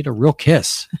a real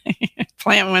kiss.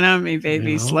 Plant one on me,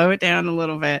 baby. Slow it down a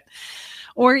little bit.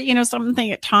 Or, something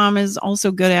that Tom is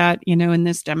also good at, in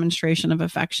this demonstration of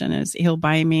affection is he'll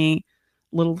buy me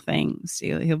little things.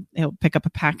 He'll pick up a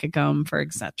pack of gum, for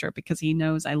etc., because he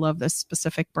knows I love this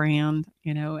specific brand,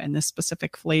 and this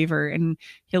specific flavor, and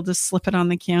he'll just slip it on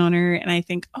the counter. And I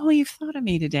think, oh, you've thought of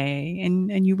me today,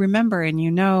 and you remember, and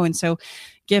and so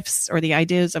gifts, or the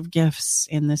ideas of gifts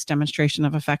in this demonstration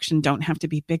of affection, don't have to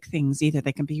be big things either.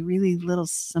 They can be really little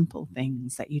simple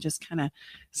things that you just kind of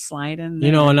slide in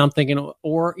there. And I'm thinking,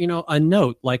 or a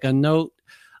note,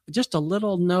 just a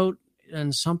little note,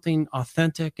 and something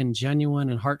authentic and genuine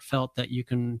and heartfelt that you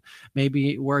can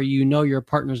maybe where your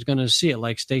partner's going to see it.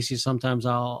 Like Stacy, sometimes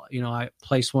I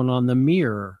place one on the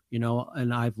mirror,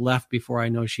 and I've left before I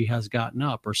know she has gotten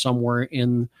up, or somewhere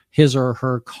in his or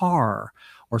her car,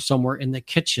 or somewhere in the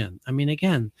kitchen. I mean,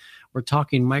 again, we're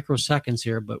talking microseconds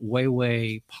here, but way,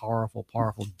 way powerful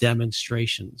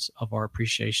demonstrations of our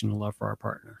appreciation and love for our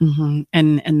partner. Mm-hmm.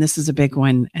 And this is a big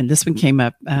one. And this one came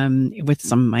up with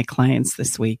some of my clients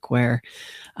this week, where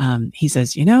he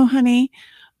says, honey,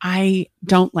 I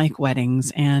don't like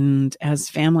weddings. And as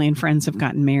family and friends have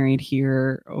gotten married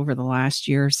here over the last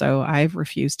year or so, I've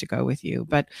refused to go with you.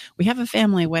 But we have a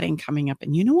family wedding coming up.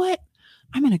 And you know what?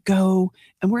 I'm going to go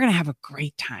and we're going to have a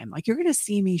great time. Like, you're going to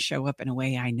see me show up in a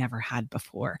way I never had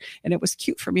before. And it was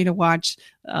cute for me to watch.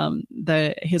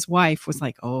 His wife was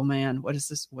like, oh man, what is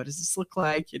this? What does this look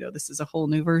like? This is a whole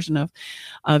new version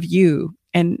of you.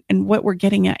 And what we're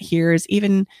getting at here is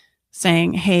even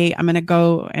saying, hey, I'm going to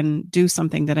go and do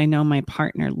something that I know my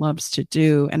partner loves to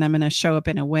do. And I'm going to show up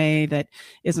in a way that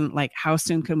isn't like, how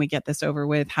soon can we get this over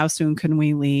with? How soon can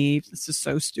we leave? This is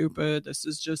so stupid. This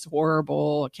is just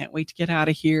horrible. I can't wait to get out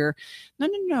of here.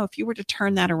 No. If you were to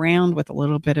turn that around with a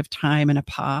little bit of time and a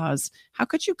pause, how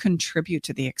could you contribute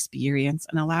to the experience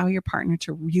and allow your partner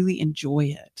to really enjoy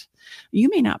it? You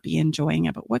may not be enjoying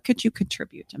it, but what could you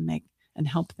contribute to make and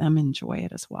help them enjoy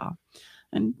it as well?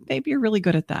 And babe, you're really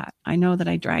good at that. I know that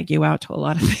I drag you out to a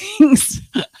lot of things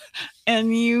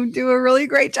and you do a really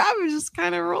great job of just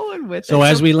kind of rolling with it. So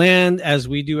as we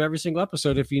do every single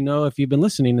episode, if you've been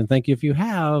listening, and thank you if you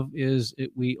have,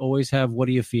 we always have, what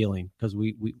are you feeling? Because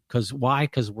we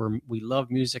love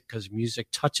music, because music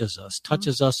touches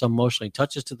us emotionally,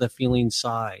 touches to the feeling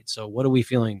side. So what are we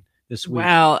feeling this week?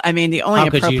 Well, I mean, the only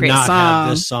appropriate have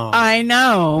this song. I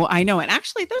know. And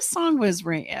actually, this song was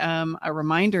a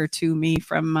reminder to me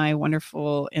from my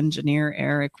wonderful engineer,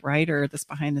 Eric Ryder, that's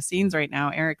behind the scenes right now.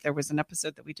 Eric, there was an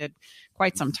episode that we did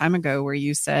quite some time ago where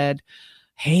you said,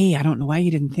 hey, I don't know why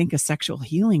you didn't think of Sexual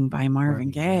Healing by Marvin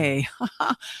Gaye.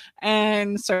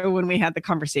 And so when we had the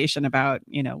conversation about,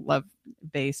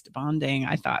 love-based bonding,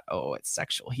 I thought, oh, it's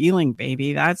sexual healing,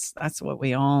 baby. That's what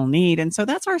we all need. And so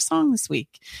that's our song this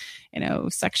week.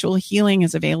 Sexual healing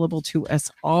is available to us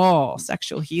all.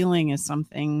 Sexual healing is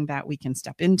something that we can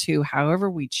step into however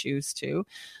we choose to.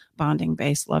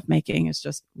 Bonding-based lovemaking is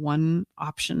just one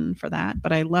option for that.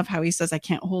 But I love how he says, I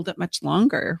can't hold it much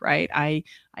longer, right? It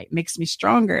makes me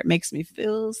stronger. It makes me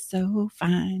feel so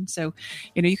fine. So,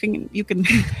 you can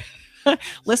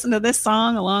listen to this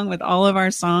song along with all of our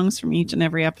songs from each and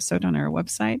every episode on our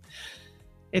website.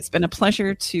 It's been a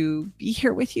pleasure to be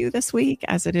here with you this week,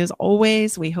 as it is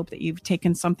always. We hope that you've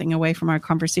taken something away from our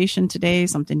conversation today,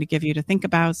 something to give you to think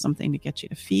about, something to get you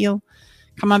to feel.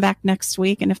 Come on back next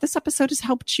week. And if this episode has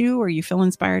helped you, or you feel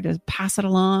inspired to pass it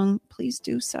along, please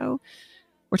do so.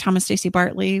 We're Tom and Stacy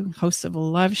Bartley, hosts of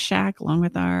Love Shack, along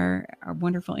with our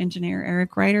wonderful engineer,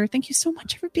 Eric Ryder. Thank you so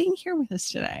much for being here with us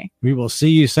today. We will see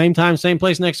you same time, same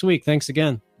place next week. Thanks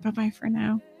again. Bye-bye for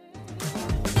now.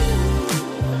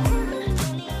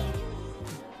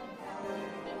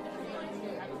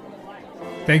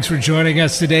 Thanks for joining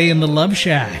us today in the Love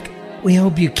Shack. We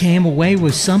hope you came away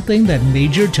with something that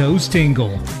made your toes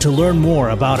tingle. To learn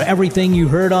more about everything you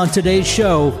heard on today's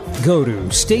show, go to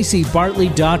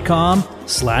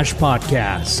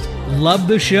stacybartley.com/podcast. Love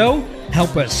the show?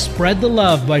 Help us spread the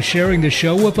love by sharing the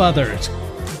show with others.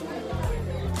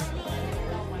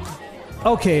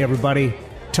 Okay, everybody,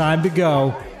 time to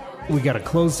go. We got to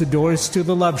close the doors to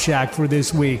the Love Shack for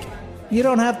this week. You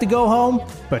don't have to go home,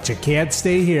 but you can't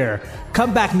stay here.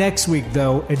 Come back next week,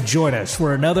 though, and join us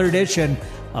for another edition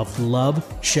of Love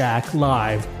Shack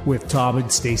Live with Tom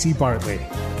and Stacy Bartley.